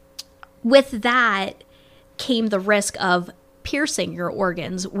 With that came the risk of piercing your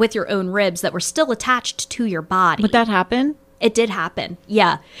organs with your own ribs that were still attached to your body. Would that happen? It did happen.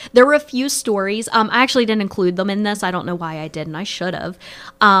 Yeah. There were a few stories. I actually didn't include them in this. I don't know why I didn't. I should have.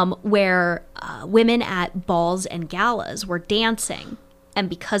 Where women at balls and galas were dancing. And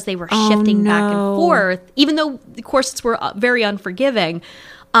because they were shifting back and no. forth, even though the corsets were very unforgiving,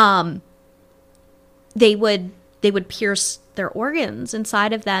 they would pierce their organs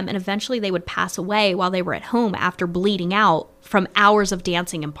inside of them, and eventually they would pass away while they were at home after bleeding out from hours of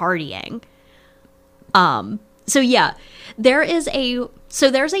dancing and partying. So yeah, there's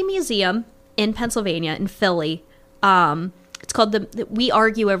a museum in Pennsylvania, in Philly. It's called we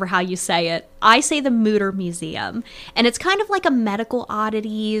argue over how you say it. I say the Mutter Museum, and it's kind of like a medical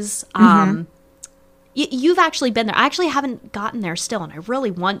oddities. You've actually been there. I actually haven't gotten there still, and I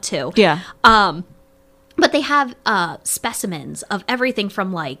really want to. Yeah. But they have specimens of everything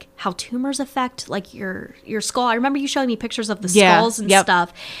from like how tumors affect like your skull. I remember you showing me pictures of the Yeah, skulls and yep.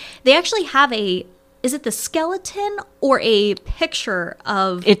 stuff. They actually have is it the skeleton or a picture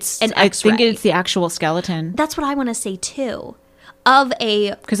of an I X-ray? think it's the actual skeleton. That's what I want to say too. Of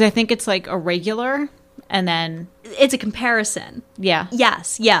Because I think it's like a regular and then, it's a comparison. yeah.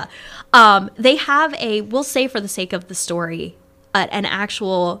 Yes, yeah. They have we'll say for the sake of the story, an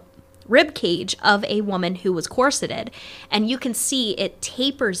actual rib cage of a woman who was corseted, and you can see it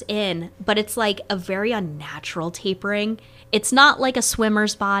tapers in, but it's like a very unnatural tapering. It's not like a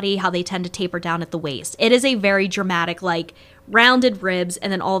swimmer's body, how they tend to taper down at the waist. It is a very dramatic, like rounded ribs,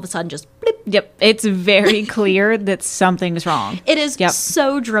 and then all of a sudden just blip. Yep. It's very clear that something's wrong. It is Yep.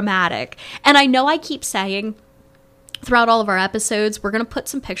 so dramatic. And I know I keep saying throughout all of our episodes, we're going to put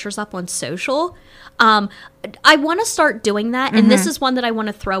some pictures up on social. I want to start doing that. And this is one that I want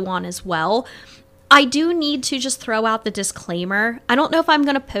to throw on as well. I do need to just throw out the disclaimer. I don't know if I'm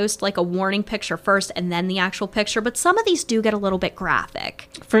going to post like a warning picture first and then the actual picture, but some of these do get a little bit graphic.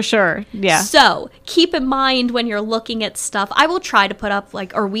 For sure. Yeah. So keep in mind when you're looking at stuff, I will try to put up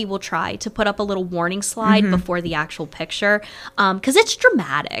we will try to put up a little warning slide before the actual picture. Because it's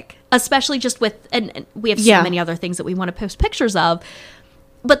dramatic, especially just with, and we have so many other things that we want to post pictures of.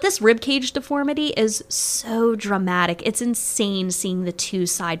 But this ribcage deformity is so dramatic. It's insane seeing the two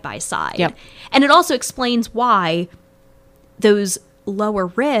side by side. Yep. And it also explains why those lower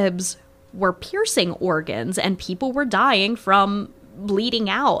ribs were piercing organs and people were dying from bleeding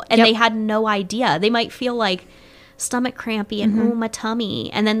out. And they had no idea. They might feel like stomach crampy and oh, my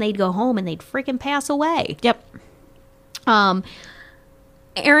tummy. And then they'd go home and they'd freaking pass away. Yep.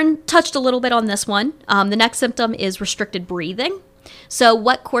 Erin touched a little bit on this one. The next symptom is restricted breathing. So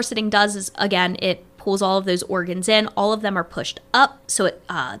what corseting does is, again, it pulls all of those organs in. All of them are pushed up, so it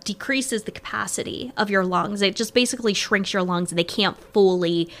decreases the capacity of your lungs. It just basically shrinks your lungs, and they can't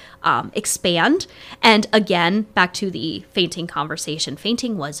fully expand. And again, back to the fainting conversation.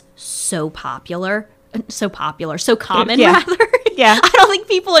 Fainting was so common, rather. Yeah. I don't think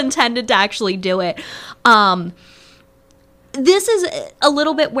people intended to actually do it. This is a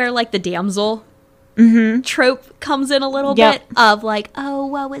little bit where, like, the damsel trope comes in a little bit of like, oh,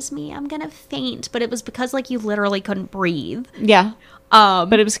 woe is me, I'm gonna faint. But it was because like you literally couldn't breathe. Yeah.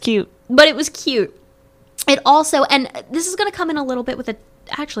 But it was cute. It also, and this is gonna come in a little bit with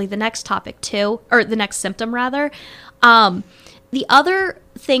actually the next topic too, or the next symptom rather. The other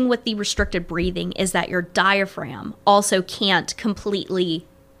thing with the restricted breathing is that your diaphragm also can't completely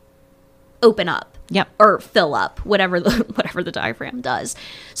open up. Yep. Or fill up, whatever the diaphragm does.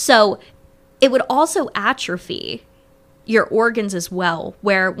 So it would also atrophy your organs as well,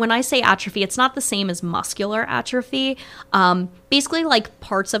 where when I say atrophy, it's not the same as muscular atrophy. Basically, like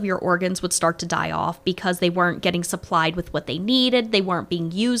parts of your organs would start to die off because they weren't getting supplied with what they needed. They weren't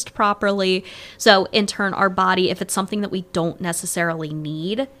being used properly. So in turn, our body, if it's something that we don't necessarily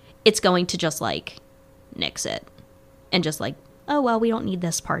need, it's going to just like nix it and just like, oh, well, we don't need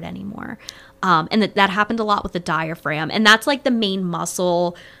this part anymore. And that happened a lot with the diaphragm. And that's like the main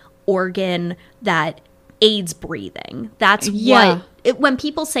muscle organ that aids breathing. That's when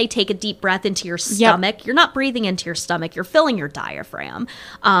people say take a deep breath into your stomach, you're not breathing into your stomach, you're filling your diaphragm.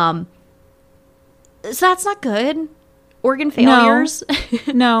 So that's not good. Organ failures.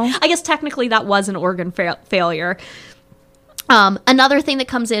 No. I guess technically that was an organ failure. Another thing that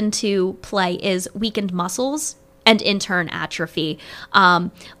comes into play is weakened muscles and in turn atrophy.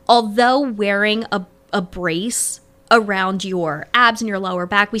 Although wearing a brace around your abs and your lower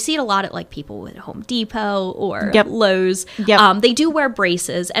back, we see it a lot at like people at Home Depot or Lowe's. They do wear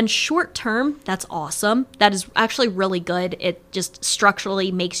braces, and short term, that's awesome. That is actually really good. It just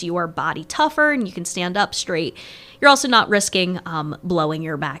structurally makes your body tougher and you can stand up straight. You're also not risking blowing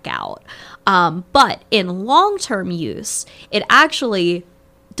your back out. But in long-term use, it actually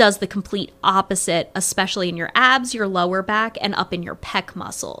does the complete opposite, especially in your abs, your lower back, and up in your pec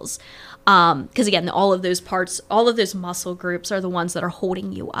muscles. Because again, all of those muscle groups are the ones that are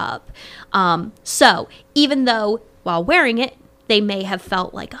holding you up. So even though while wearing it, they may have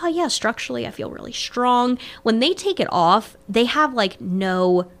felt like, oh yeah, structurally I feel really strong. When they take it off, they have like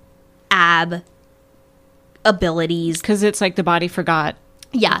no ab abilities. Because it's like the body forgot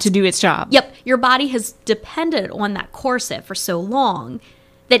to do its job. Yep. Your body has depended on that corset for so long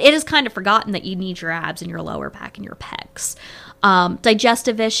that it has kind of forgotten that you need your abs and your lower back and your pecs.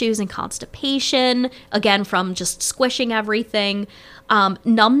 Digestive issues and constipation, again, from just squishing everything.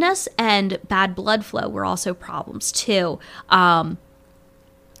 Numbness and bad blood flow were also problems too.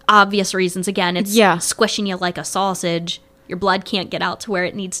 Obvious reasons, again, it's squishing you like a sausage. Your blood can't get out to where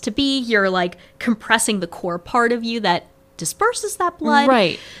it needs to be. You're like compressing the core part of you that disperses that blood.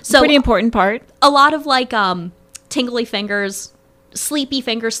 Right. So pretty important part. A lot of like tingly fingers, sleepy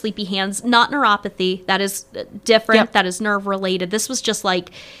fingers, sleepy hands, not neuropathy. That is different. That is nerve related. This was just like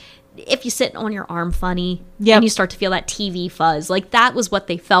if you sit on your arm funny and you start to feel that TV fuzz. Like that was what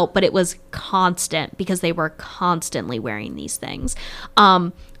they felt, but it was constant because they were constantly wearing these things.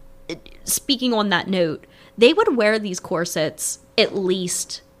 Speaking on that note, they would wear these corsets at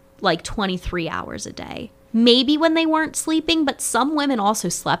least like 23 hours a day. Maybe when they weren't sleeping, but some women also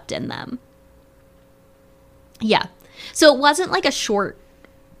slept in them. Yeah. So it wasn't like a short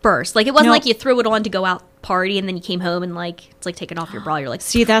burst. Like it wasn't like you threw it on to go out party and then you came home and like it's like taking off your bra. You're like,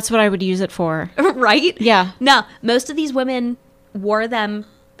 see, that's what I would use it for. Right? Yeah. No, most of these women wore them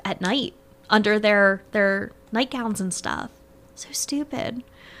at night under their nightgowns and stuff. So stupid.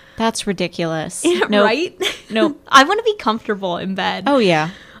 That's ridiculous. Right? Nope. I want to be comfortable in bed. Oh, yeah.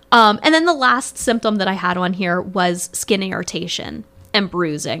 And then the last symptom that I had on here was skin irritation and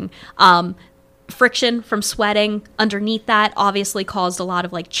bruising. Friction from sweating underneath that obviously caused a lot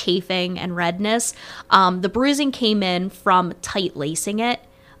of like chafing and redness. The bruising came in from tight lacing it,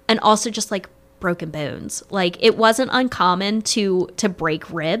 and also just like broken bones. Like, it wasn't uncommon to break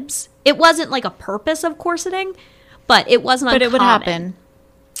ribs. It wasn't like a purpose of corseting, but it wasn't uncommon. But it would happen.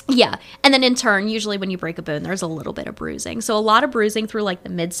 Yeah. And then in turn, usually when you break a bone, there's a little bit of bruising. So a lot of bruising through like the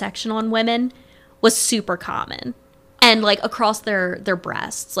midsection on women was super common. And like across their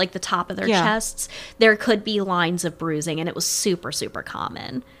breasts, like the top of their chests, there could be lines of bruising, and it was super, super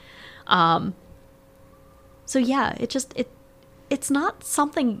common. So yeah, it's not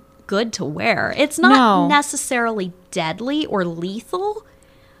something good to wear. It's not necessarily deadly or lethal,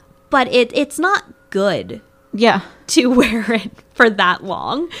 but it's not good. Yeah. To wear it for that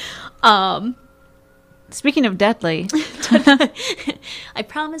long. Speaking of deadly. I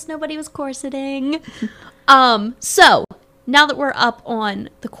promised nobody was corseting. So now that we're up on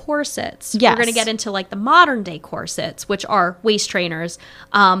the corsets, we're going to get into like the modern day corsets, which are waist trainers.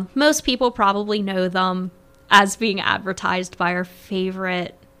 Most people probably know them as being advertised by our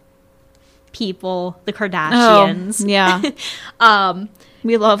favorite people, the Kardashians. Oh, yeah.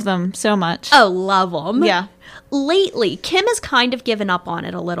 We love them so much. Oh, love them. Yeah. Lately, Kim has kind of given up on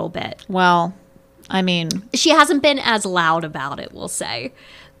it a little bit. Well, I mean, she hasn't been as loud about it, we'll say.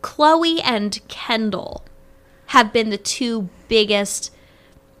 Khloe and Kendall have been the two biggest,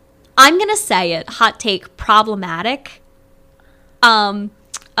 I'm going to say it, hot take, problematic I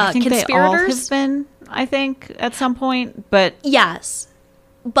think conspirators. they all have been, I think, at some point, but yes.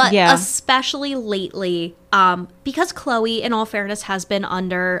 But especially lately, because Khloe, in all fairness, has been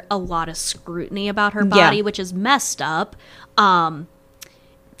under a lot of scrutiny about her body, which is messed up. There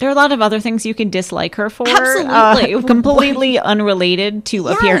are a lot of other things you can dislike her for. Absolutely. Completely unrelated to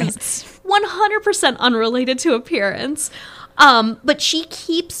appearance. 100% unrelated to appearance. But she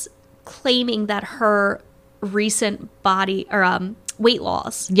keeps claiming that her recent body or weight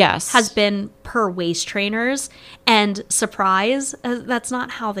loss has been per waist trainers, and surprise, that's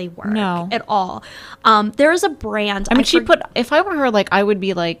not how they work at all. There is a brand. I mean, if I were her, like, I would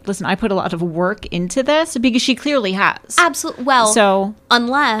be like, listen, I put a lot of work into this, because she clearly has. Absolutely. Well, so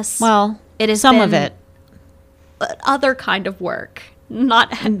unless it is some of it, other kind of work,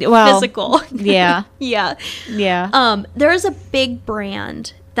 not physical. Yeah. Yeah. There is a big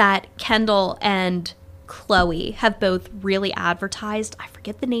brand that Kendall and Khloe have both really advertised. I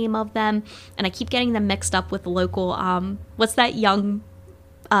forget the name of them, and I keep getting them mixed up with the local what's that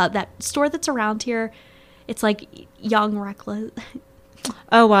that store that's around here? It's like Young Reckless.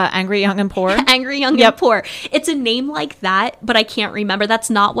 Angry Young and Poor. Angry Young and Poor. It's a name like that, but I can't remember. That's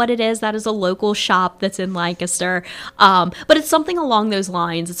not what it is. That is a local shop that's in Lancaster. But it's something along those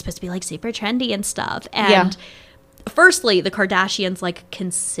lines. It's supposed to be like super trendy and stuff. And firstly, the Kardashians like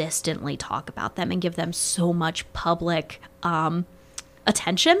consistently talk about them and give them so much public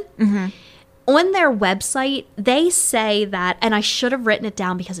attention. Mm-hmm. On their website, they say that, and I should have written it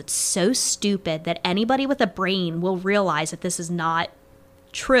down because it's so stupid that anybody with a brain will realize that this is not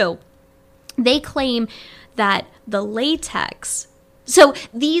true. They claim that the latex, so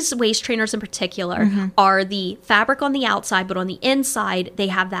these waist trainers in particular are the fabric on the outside, but on the inside they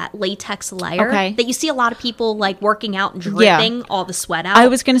have that latex layer that you see a lot of people like working out and dripping all the sweat out. I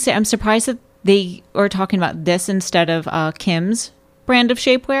was going to say, I'm surprised that they are talking about this instead of Kim's brand of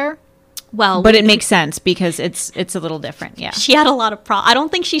shapewear. Well, but it makes sense because it's a little different. Yeah, she had a lot of I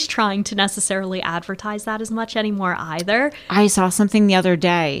don't think she's trying to necessarily advertise that as much anymore either. I saw something the other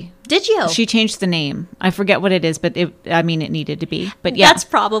day. Did you? She changed the name. I forget what it is, but it needed to be. But yeah, that's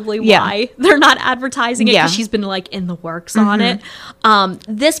probably why they're not advertising it, because she's been like in the works on it.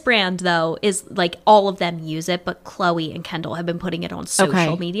 This brand though is like all of them use it, but Khloe and Kendall have been putting it on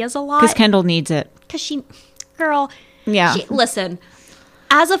social medias a lot because Kendall needs it. Because listen.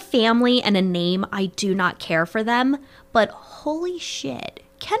 As a family and a name, I do not care for them, but holy shit.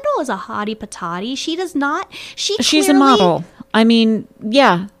 Kendall is a hottie patati. She does not, she's a model. I mean,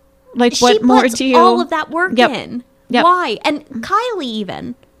 yeah. Like, what more do you... all of that work in. Yep. Why? And Kylie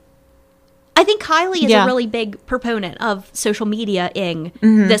even. I think Kylie is a really big proponent of social media-ing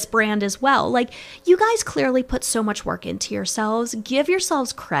this brand as well. Like, you guys clearly put so much work into yourselves. Give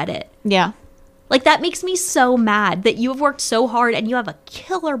yourselves credit. Yeah. Like, that makes me so mad that you have worked so hard and you have a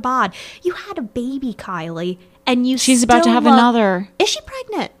killer bod. You had a baby, Kylie, and she's about to have another. Is she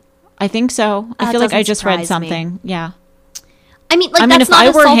pregnant? I think so. I feel like I just read something. Yeah. I mean, like, that's not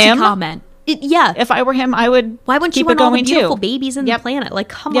a salty comment. If I were him, I would. Why wouldn't you want all the beautiful babies in the planet? Like,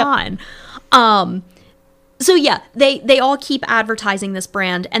 come on. So yeah, they all keep advertising this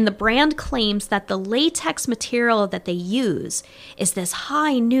brand, and the brand claims that the latex material that they use is this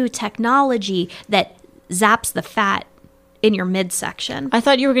high new technology that zaps the fat in your midsection. I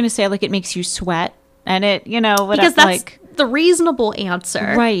thought you were going to say like it makes you sweat and it, Because that's the reasonable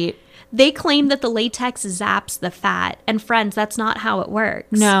answer. Right. They claim that the latex zaps the fat, and friends, that's not how it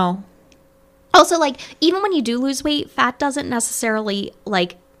works. No. Also, like, even when you do lose weight, fat doesn't necessarily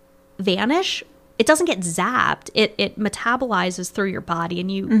like vanish. It doesn't get zapped. It metabolizes through your body, and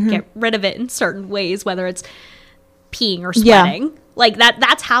you get rid of it in certain ways, whether it's peeing or sweating. Yeah. Like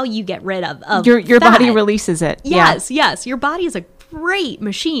that's how you get rid of your fat. body releases it. Yes, yes. Your body is a great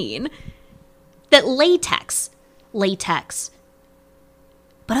machine. That latex.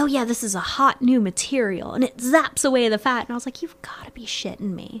 But oh yeah, this is a hot new material, and it zaps away the fat. And I was like, you've got to be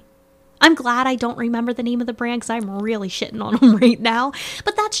shitting me. I'm glad I don't remember the name of the brand because I'm really shitting on them right now.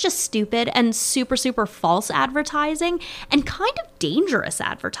 But that's just stupid and super, super false advertising and kind of dangerous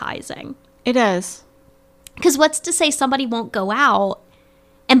advertising. It is. Because what's to say somebody won't go out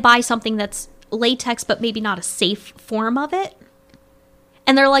and buy something that's latex but maybe not a safe form of it?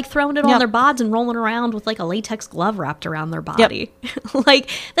 And they're like throwing it on their bods and rolling around with like a latex glove wrapped around their body. Yep. Like,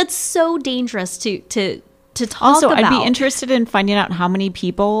 that's so dangerous to talk also, about. I'd be interested in finding out how many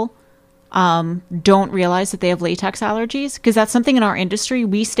people don't realize that they have latex allergies, because that's something in our industry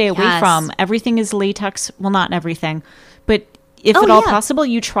we stay away from. Everything is latex. Well, not everything, but if at all possible,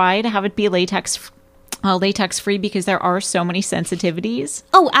 you try to have it be latex free, because there are so many sensitivities.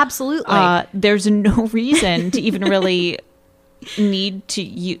 Oh, absolutely. There's no reason to even really need to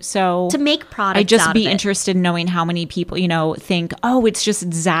use. So to make products, I'd just be interested in knowing how many people, think, oh, it's just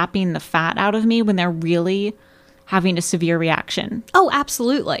zapping the fat out of me, when they're really having a severe reaction. Oh,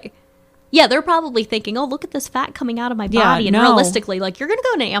 absolutely. Yeah, they're probably thinking, oh, look at this fat coming out of my body. And realistically, like, you're going to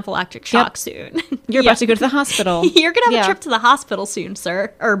go into anaphylactic shock soon. You're about to go to the hospital. You're going to have a trip to the hospital soon,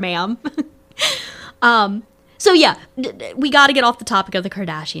 sir. Or ma'am. So, yeah, we got to get off the topic of the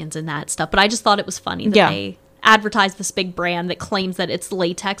Kardashians and that stuff. But I just thought it was funny that they advertise this big brand that claims that it's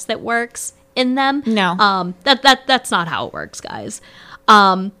latex that works in them. No. That's not how it works, guys.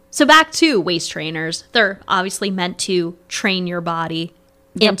 So back to waist trainers. They're obviously meant to train your body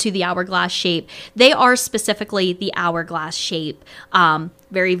into the hourglass shape. They are specifically the hourglass shape.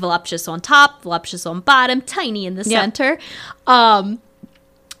 Very voluptuous on top, voluptuous on bottom, tiny in the center.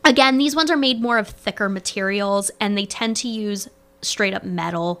 Again, these ones are made more of thicker materials, and they tend to use straight up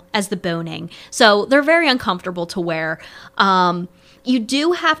metal as the boning. So they're very uncomfortable to wear. You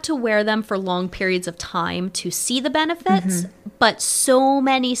do have to wear them for long periods of time to see the benefits, but so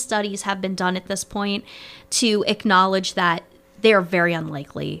many studies have been done at this point to acknowledge that they are very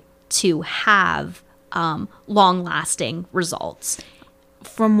unlikely to have long-lasting results.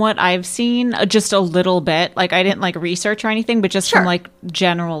 From what I've seen, just a little bit, like I didn't like research or anything, but just from like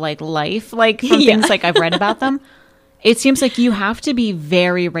general like life, like from things like I've read about them, it seems like you have to be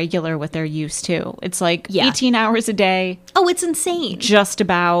very regular with their use too. It's like 18 hours a day. Oh, it's insane. Just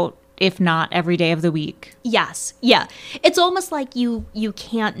about, if not every day of the week. Yes. Yeah. It's almost like you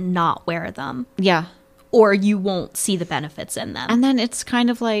can't not wear them. Yeah. Or you won't see the benefits in them. And then it's kind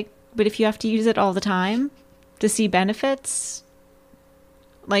of like, but if you have to use it all the time to see benefits,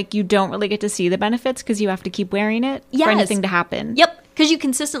 like you don't really get to see the benefits because you have to keep wearing it for anything to happen. Yep, because you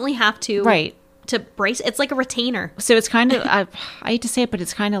consistently have to. Right. To brace. It's like a retainer. So it's kind of, I hate to say it, but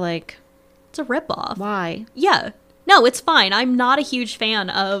it's kind of like. It's a ripoff. Why? Yeah. No, it's fine. I'm not a huge fan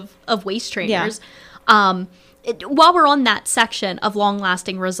of waist trainers. Yeah. While we're on that section of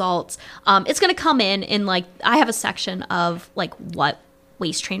long-lasting results, it's going to come in like, I have a section of like what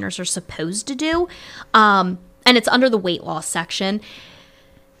waist trainers are supposed to do, and it's under the weight loss section.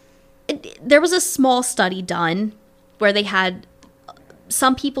 There was a small study done where they had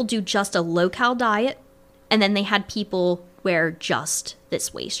some people do just a low-cal diet, and then they had people wear just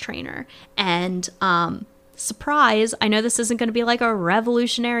this waist trainer. And surprise, I know this isn't going to be like a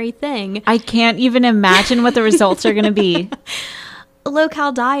revolutionary thing. I can't even imagine what the results are going to be. A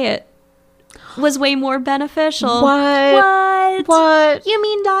low-cal diet was way more beneficial. What? You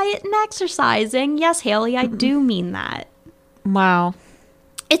mean diet and exercising? Yes, Haley, I do mean that. Wow.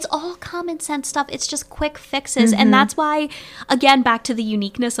 It's all common sense stuff. It's just quick fixes. And that's why, again, back to the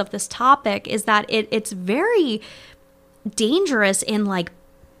uniqueness of this topic, is that it's very dangerous in like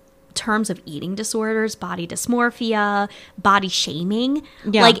terms of eating disorders, body dysmorphia, body shaming.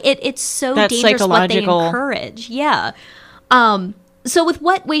 Yeah. Like it's so dangerous what they encourage. Yeah. So with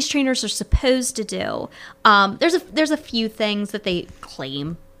what waist trainers are supposed to do, there's a few things that they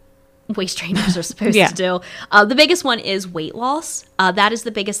claim waist trainers are supposed to do. The biggest one is weight loss. That is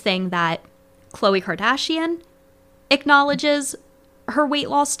the biggest thing that Khloe Kardashian acknowledges her weight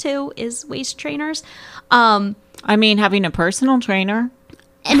loss too is waist trainers. I mean, having a personal trainer.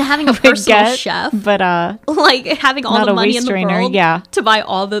 And having a personal chef. But like having all the money in the world yeah. to buy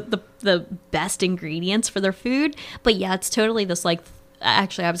all the best ingredients for their food. But yeah, it's totally this like,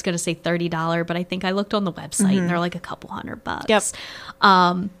 actually I was going to say $30, but I think I looked on the website and they're like a couple $100.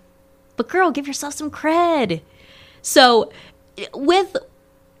 Yep. But girl, give yourself some cred. So with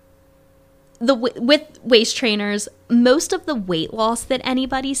waist trainers, most of the weight loss that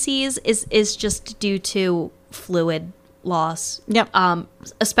anybody sees is just due to fluid loss. Yep.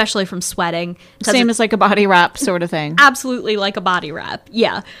 Especially from sweating. Same as like a body wrap sort of thing. Absolutely like a body wrap.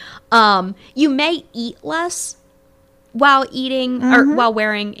 Yeah. You may eat less while eating or while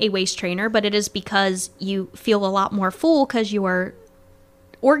wearing a waist trainer, but it is because you feel a lot more full because your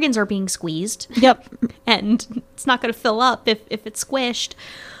organs are being squeezed. Yep. And it's not going to fill up if it's squished.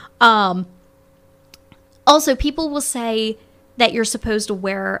 Also, people will say that you're supposed to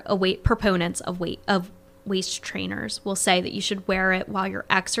wear proponents of waist trainers will say that you should wear it while you're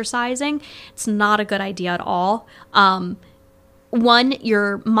exercising. It's not a good idea at all. One,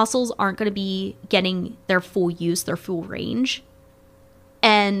 your muscles aren't going to be getting their full use, their full range.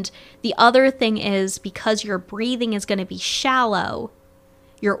 And the other thing is because your breathing is going to be shallow,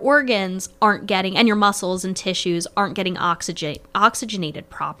 your organs aren't getting, and your muscles and tissues aren't getting oxygenated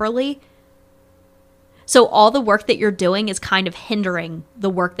properly. So all the work that you're doing is kind of hindering the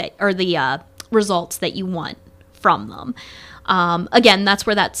work the results that you want from them. Again, that's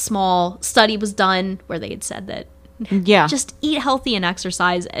where that small study was done where they had said that just eat healthy and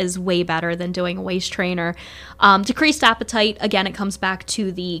exercise is way better than doing a waist trainer. Decreased appetite, again, it comes back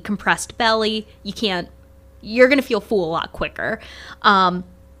to the compressed belly. You're going to feel full a lot quicker.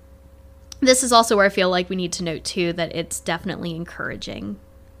 This is also where I feel like we need to note too that it's definitely encouraging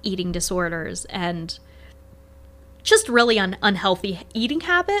eating disorders and just really unhealthy eating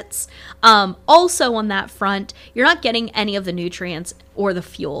habits. Also on that front, you're not getting any of the nutrients or the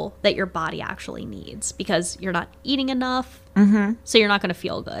fuel that your body actually needs because you're not eating enough. Mm-hmm. So you're not going to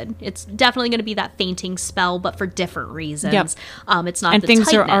feel good. It's definitely going to be that fainting spell, but for different reasons. Yep. It's not and the things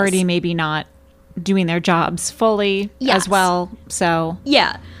tightness. are already maybe not doing their jobs fully as well. So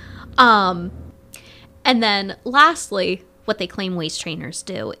yeah. And then lastly, what they claim waist trainers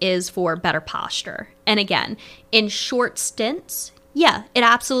do is for better posture. And again, in short stints, it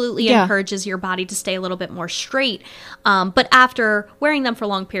absolutely encourages your body to stay a little bit more straight. But after wearing them for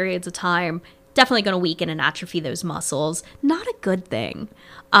long periods of time, definitely going to weaken and atrophy those muscles. Not a good thing.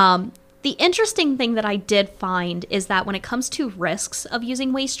 The interesting thing that I did find is that when it comes to risks of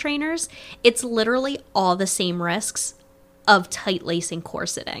using waist trainers, it's literally all the same risks of tight lacing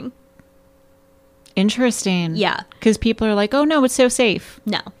corseting. Interesting. Yeah. Because people are like, oh no, it's so safe.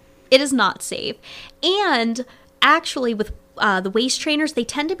 No, it is not safe. And actually with the waist trainers, they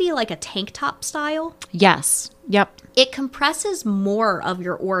tend to be like a tank top style. Yes. Yep. It compresses more of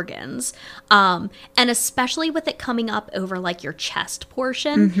your organs. And especially with it coming up over like your chest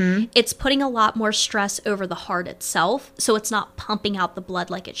portion, it's putting a lot more stress over the heart itself. So it's not pumping out the blood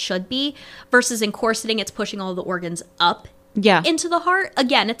like it should be. Versus in corseting, it's pushing all the organs up into the heart.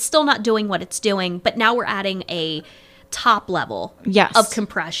 Again, it's still not doing what it's doing, but now we're adding a top level of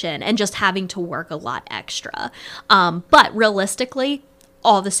compression and just having to work a lot extra. But realistically,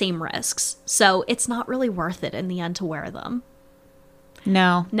 all the same risks. So it's not really worth it in the end to wear them.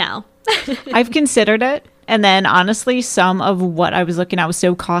 No. I've considered it. And then honestly, some of what I was looking at was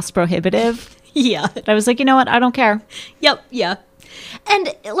so cost prohibitive. That I was like, you know what? I don't care. Yep. Yeah.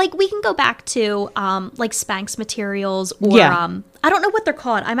 And like we can go back to like Spanx materials or I don't know what they're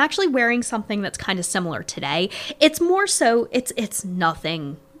called. I'm actually wearing something that's kind of similar today. It's more so it's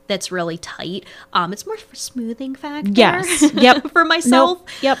nothing that's really tight. It's more for smoothing factor. Yes. Yep. For myself.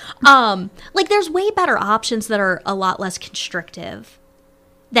 Nope. Yep. Like there's way better options that are a lot less constrictive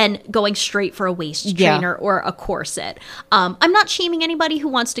than going straight for a waist trainer or a corset. I'm not shaming anybody who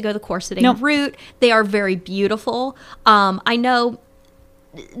wants to go the corseting route. They are very beautiful. I know.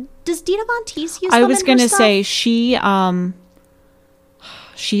 Does Dita Von Teese use them? I was going to say she's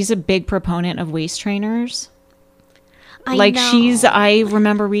a big proponent of waist trainers. I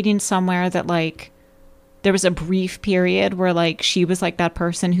remember reading somewhere that like there was a brief period where like she was like that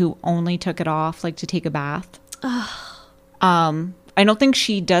person who only took it off like to take a bath. I don't think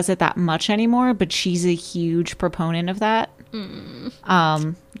she does it that much anymore, but she's a huge proponent of that.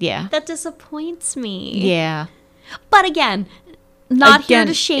 Yeah. That disappoints me. Yeah. But again, here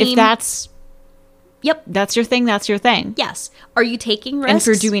to shame. If that's your thing, that's your thing. Yes. Are you taking risks? And if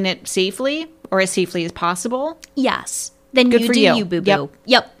you're doing it safely or as safely as possible. Yes. Then good you for do you, boo-boo.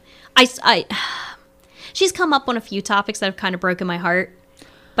 Yep. She's come up on a few topics that have kind of broken my heart,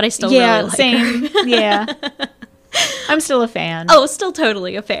 but I still Yeah, really like same. her. Yeah. I'm still a fan. Oh, still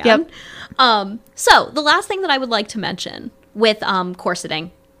totally a fan. Yep. So the last thing that I would like to mention with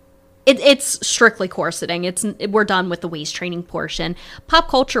corseting, it's strictly corseting. We're done with the waist training portion. Pop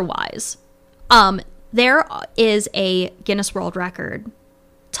culture wise, there is a Guinness World Record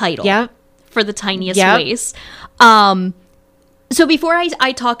title Yep. for the tiniest Yep. waist. So before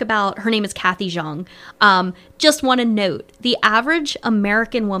I talk about, her name is Kathy Zhang, just want to note the average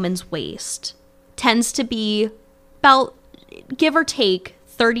American woman's waist tends to be about, give or take,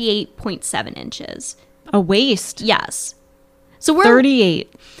 38.7 inches. A waist. Yes. So we're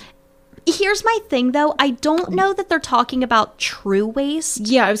 38. Here's my thing though. I don't know that they're talking about true waist.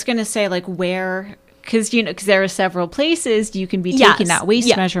 Yeah, I was going to say like where, because there are several places you can be Yes. taking that waist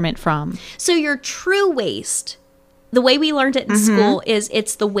Yeah. measurement from. So your true waist, the way we learned it in school is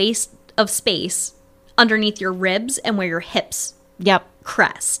it's the waist of space underneath your ribs and where your hips Yep.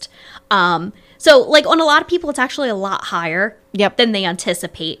 crest. So like on a lot of people, it's actually a lot higher Yep. than they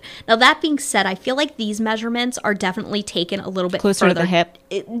anticipate. Now that being said, I feel like these measurements are definitely taken a little bit Closer to further the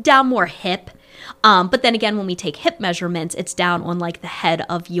hip. down more hip. But then again, when we take hip measurements, it's down on like the head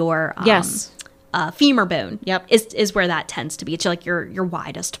of your Yes. femur bone. Yep. is where that tends to be. It's like your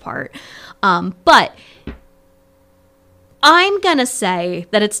widest part. But I'm gonna say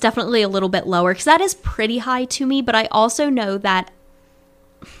that it's definitely a little bit lower because that is pretty high to me. But I also know that,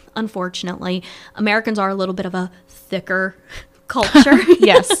 unfortunately, Americans are a little bit of a thicker culture.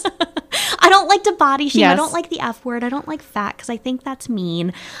 Yes. I don't like to body shame. I Yes. don't like the F word. I don't like fat because I think that's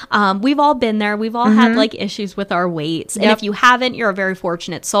mean. We've all been there. We've all had like issues with our weights. And Yep. if you haven't, you're a very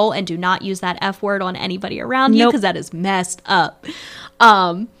fortunate soul, and do not use that F word on anybody around you Nope. because that is messed up.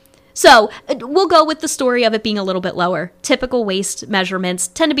 So we'll go with the story of it being a little bit lower. Typical waist measurements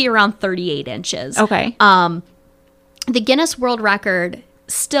tend to be around 38 inches. Okay. The Guinness World Record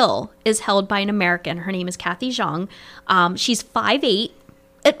still is held by an American. Her name is Kathy Zhang. She's 5'8",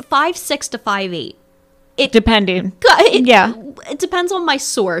 5'6" to 5'8". Depending. Yeah. It depends on my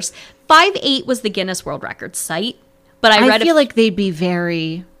source. 5'8" was the Guinness World Record site, but I I read feel like they'd be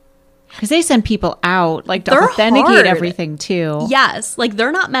very, because they send people out like to They're authenticate hard. everything too. Yes, like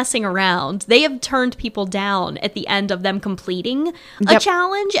they're not messing around. They have turned people down at the end of them completing a Yep.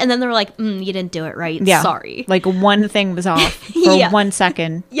 challenge, and then they're like, you didn't do it right. Yeah. Sorry. Like one thing was off for Yeah. 1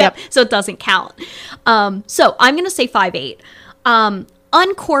 second. Yep. So it doesn't count. So I'm going to say 5'8".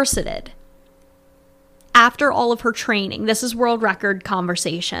 Uncorseted, after all of her training, this is world record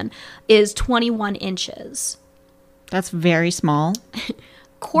conversation, is 21 inches. That's very small.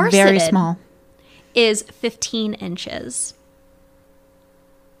 Corseted Very small. is 15 inches.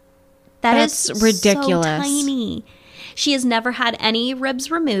 That's That's ridiculous. So tiny. She has never had any ribs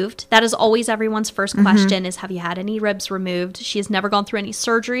removed. That is always everyone's first question is, have you had any ribs removed? She has never gone through any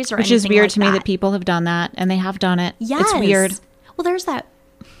surgeries or Which anything is weird like to me that people have done that, and they have done it. Yes. It's weird. Well, there's that.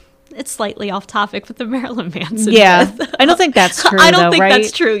 It's slightly off topic with the Marilyn Manson. Yeah. myth. I don't think that's true, I don't though, think right?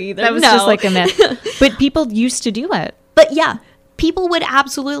 that's true either. That was No. just like a myth. But people used to do it. But yeah, people would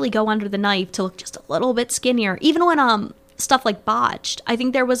absolutely go under the knife to look just a little bit skinnier. Even when stuff like botched. I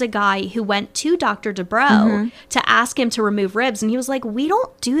think there was a guy who went to Dr. Dubrow to ask him to remove ribs, and he was like, "We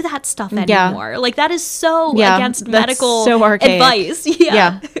don't do that stuff Yeah. anymore. Like that is so Yeah, against that's medical so archaic. advice."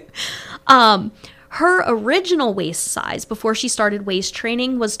 Yeah. Her original waist size before she started waist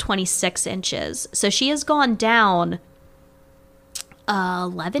training was 26 inches. So she has gone down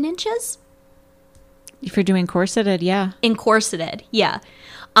 11 inches If you're doing corseted, yeah. in corseted. Yeah.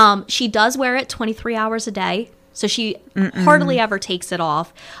 She does wear it 23 hours a day. So she hardly ever takes it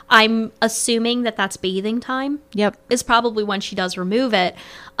off. I'm assuming that that's bathing time Yep. is probably when she does remove it.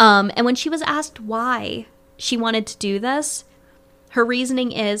 And when she was asked why she wanted to do this, her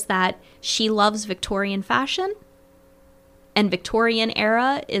reasoning is that she loves Victorian fashion, and Victorian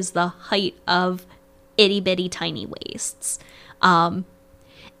era is the height of itty bitty tiny waists.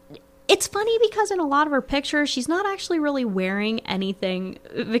 It's funny because in a lot of her pictures, she's not actually really wearing anything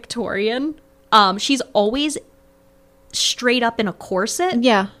Victorian. She's always straight up in a corset,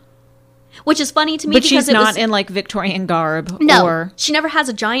 Yeah. which is funny to me But because she's it not was, in like Victorian garb. no, Or, she never has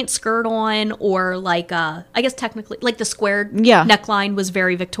a giant skirt on, or like I guess technically like the squared Yeah. neckline was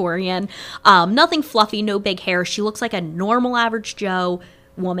very Victorian. Nothing fluffy, no big hair. She looks like a normal average Joe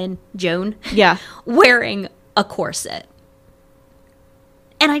woman, Joan, yeah. wearing a corset.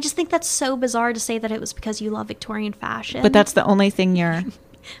 And I just think that's so bizarre to say that it was because you love Victorian fashion, But that's the only thing you're.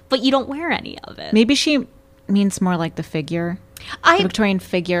 but you don't wear any of it. Maybe she means more like the figure. The Victorian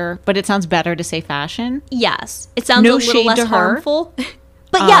figure, but it sounds better to say fashion. Yes, it sounds No a little shade less to her. harmful.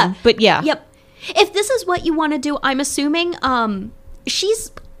 But yeah. Yep. If this is what you want to do, I'm assuming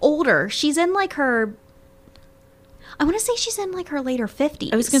she's older. She's in like her, I want to say she's in like her later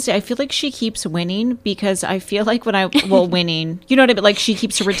 50s. I was going to say, I feel like she keeps winning because I feel like winning, you know what I mean? Like she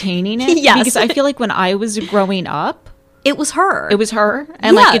keeps retaining it. Yes. Because I feel like when I was growing up, it was her. It was her.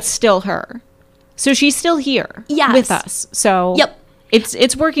 And like, it's still her. So she's still here with us. So yep.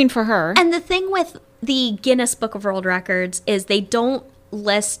 It's working for her. And the thing with the Guinness Book of World Records is they don't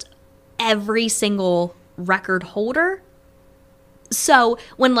list every single record holder. So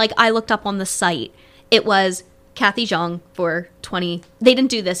when like I looked up on the site, it was Kathy Zhang for they didn't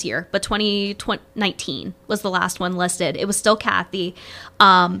do this year, but 2019 was the last one listed. It was still Kathy.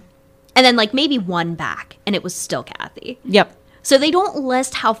 And then like maybe one back and it was still Kathy. Yep. So they don't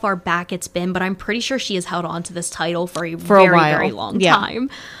list how far back it's been, but I'm pretty sure she has held on to this title for a very long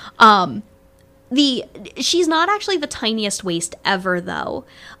time. She's not actually the tiniest waist ever, though.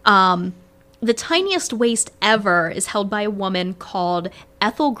 The tiniest waist ever is held by a woman called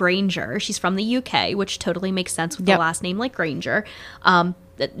Ethel Granger. She's from the UK, which totally makes sense with the last name like Granger.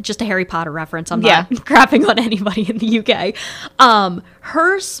 Just a Harry Potter reference. I'm not crapping on anybody in the UK.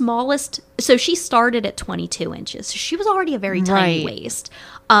 Her smallest, so she started at 22 inches. So she was already a very tiny waist.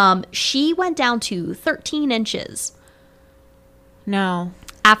 She went down to 13 inches. No.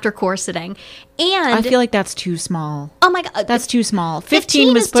 After corseting. And I feel like that's too small. Oh my God. That's too small.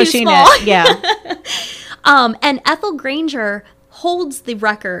 15 was pushing it. Yeah. And Ethel Granger holds the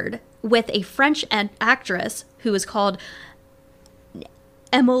record with a French actress who is called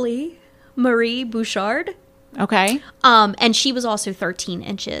Emily Marie Bouchard. Okay. And she was also 13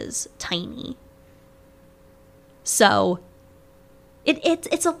 inches tiny. So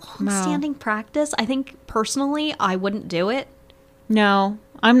it's a long-standing practice. I think personally I wouldn't do it. No.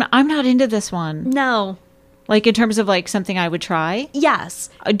 I'm not into this one. No. Like in terms of like something I would try? Yes.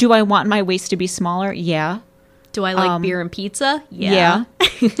 Do I want my waist to be smaller? Yeah. Do I like beer and pizza? Yeah.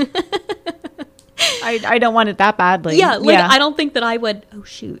 I don't want it that badly. Yeah, like I don't think that I would. Oh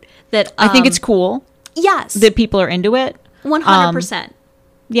shoot, that I think it's cool. Yes, that people are into it. 100%.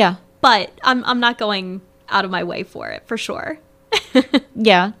 Yeah, but I'm not going out of my way for it for sure.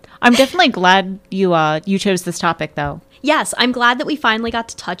 Yeah, I'm definitely glad you chose this topic though. Yes, I'm glad that we finally got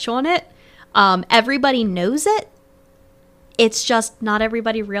to touch on it. Everybody knows it. It's just not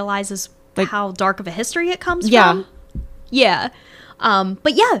everybody realizes like, how dark of a history it comes from. Yeah.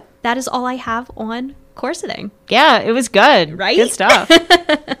 But yeah, that is all I have on corseting. Yeah, it was good. Right? Good stuff.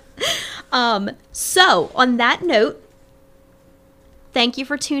 So on that note, thank you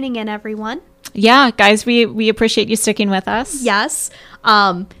for tuning in, everyone. Yeah, guys, we appreciate you sticking with us. Yes.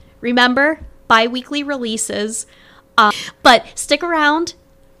 Remember, bi-weekly releases. But stick around.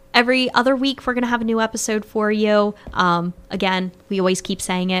 Every other week, we're going to have a new episode for you. Again, we always keep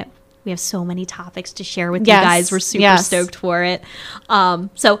saying it. We have so many topics to share with you guys. We're super stoked for it.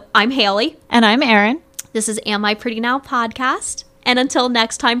 So I'm Haley. And I'm Erin. This is Am I Pretty Now podcast. And until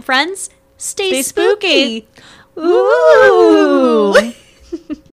next time, friends, stay spooky. Ooh.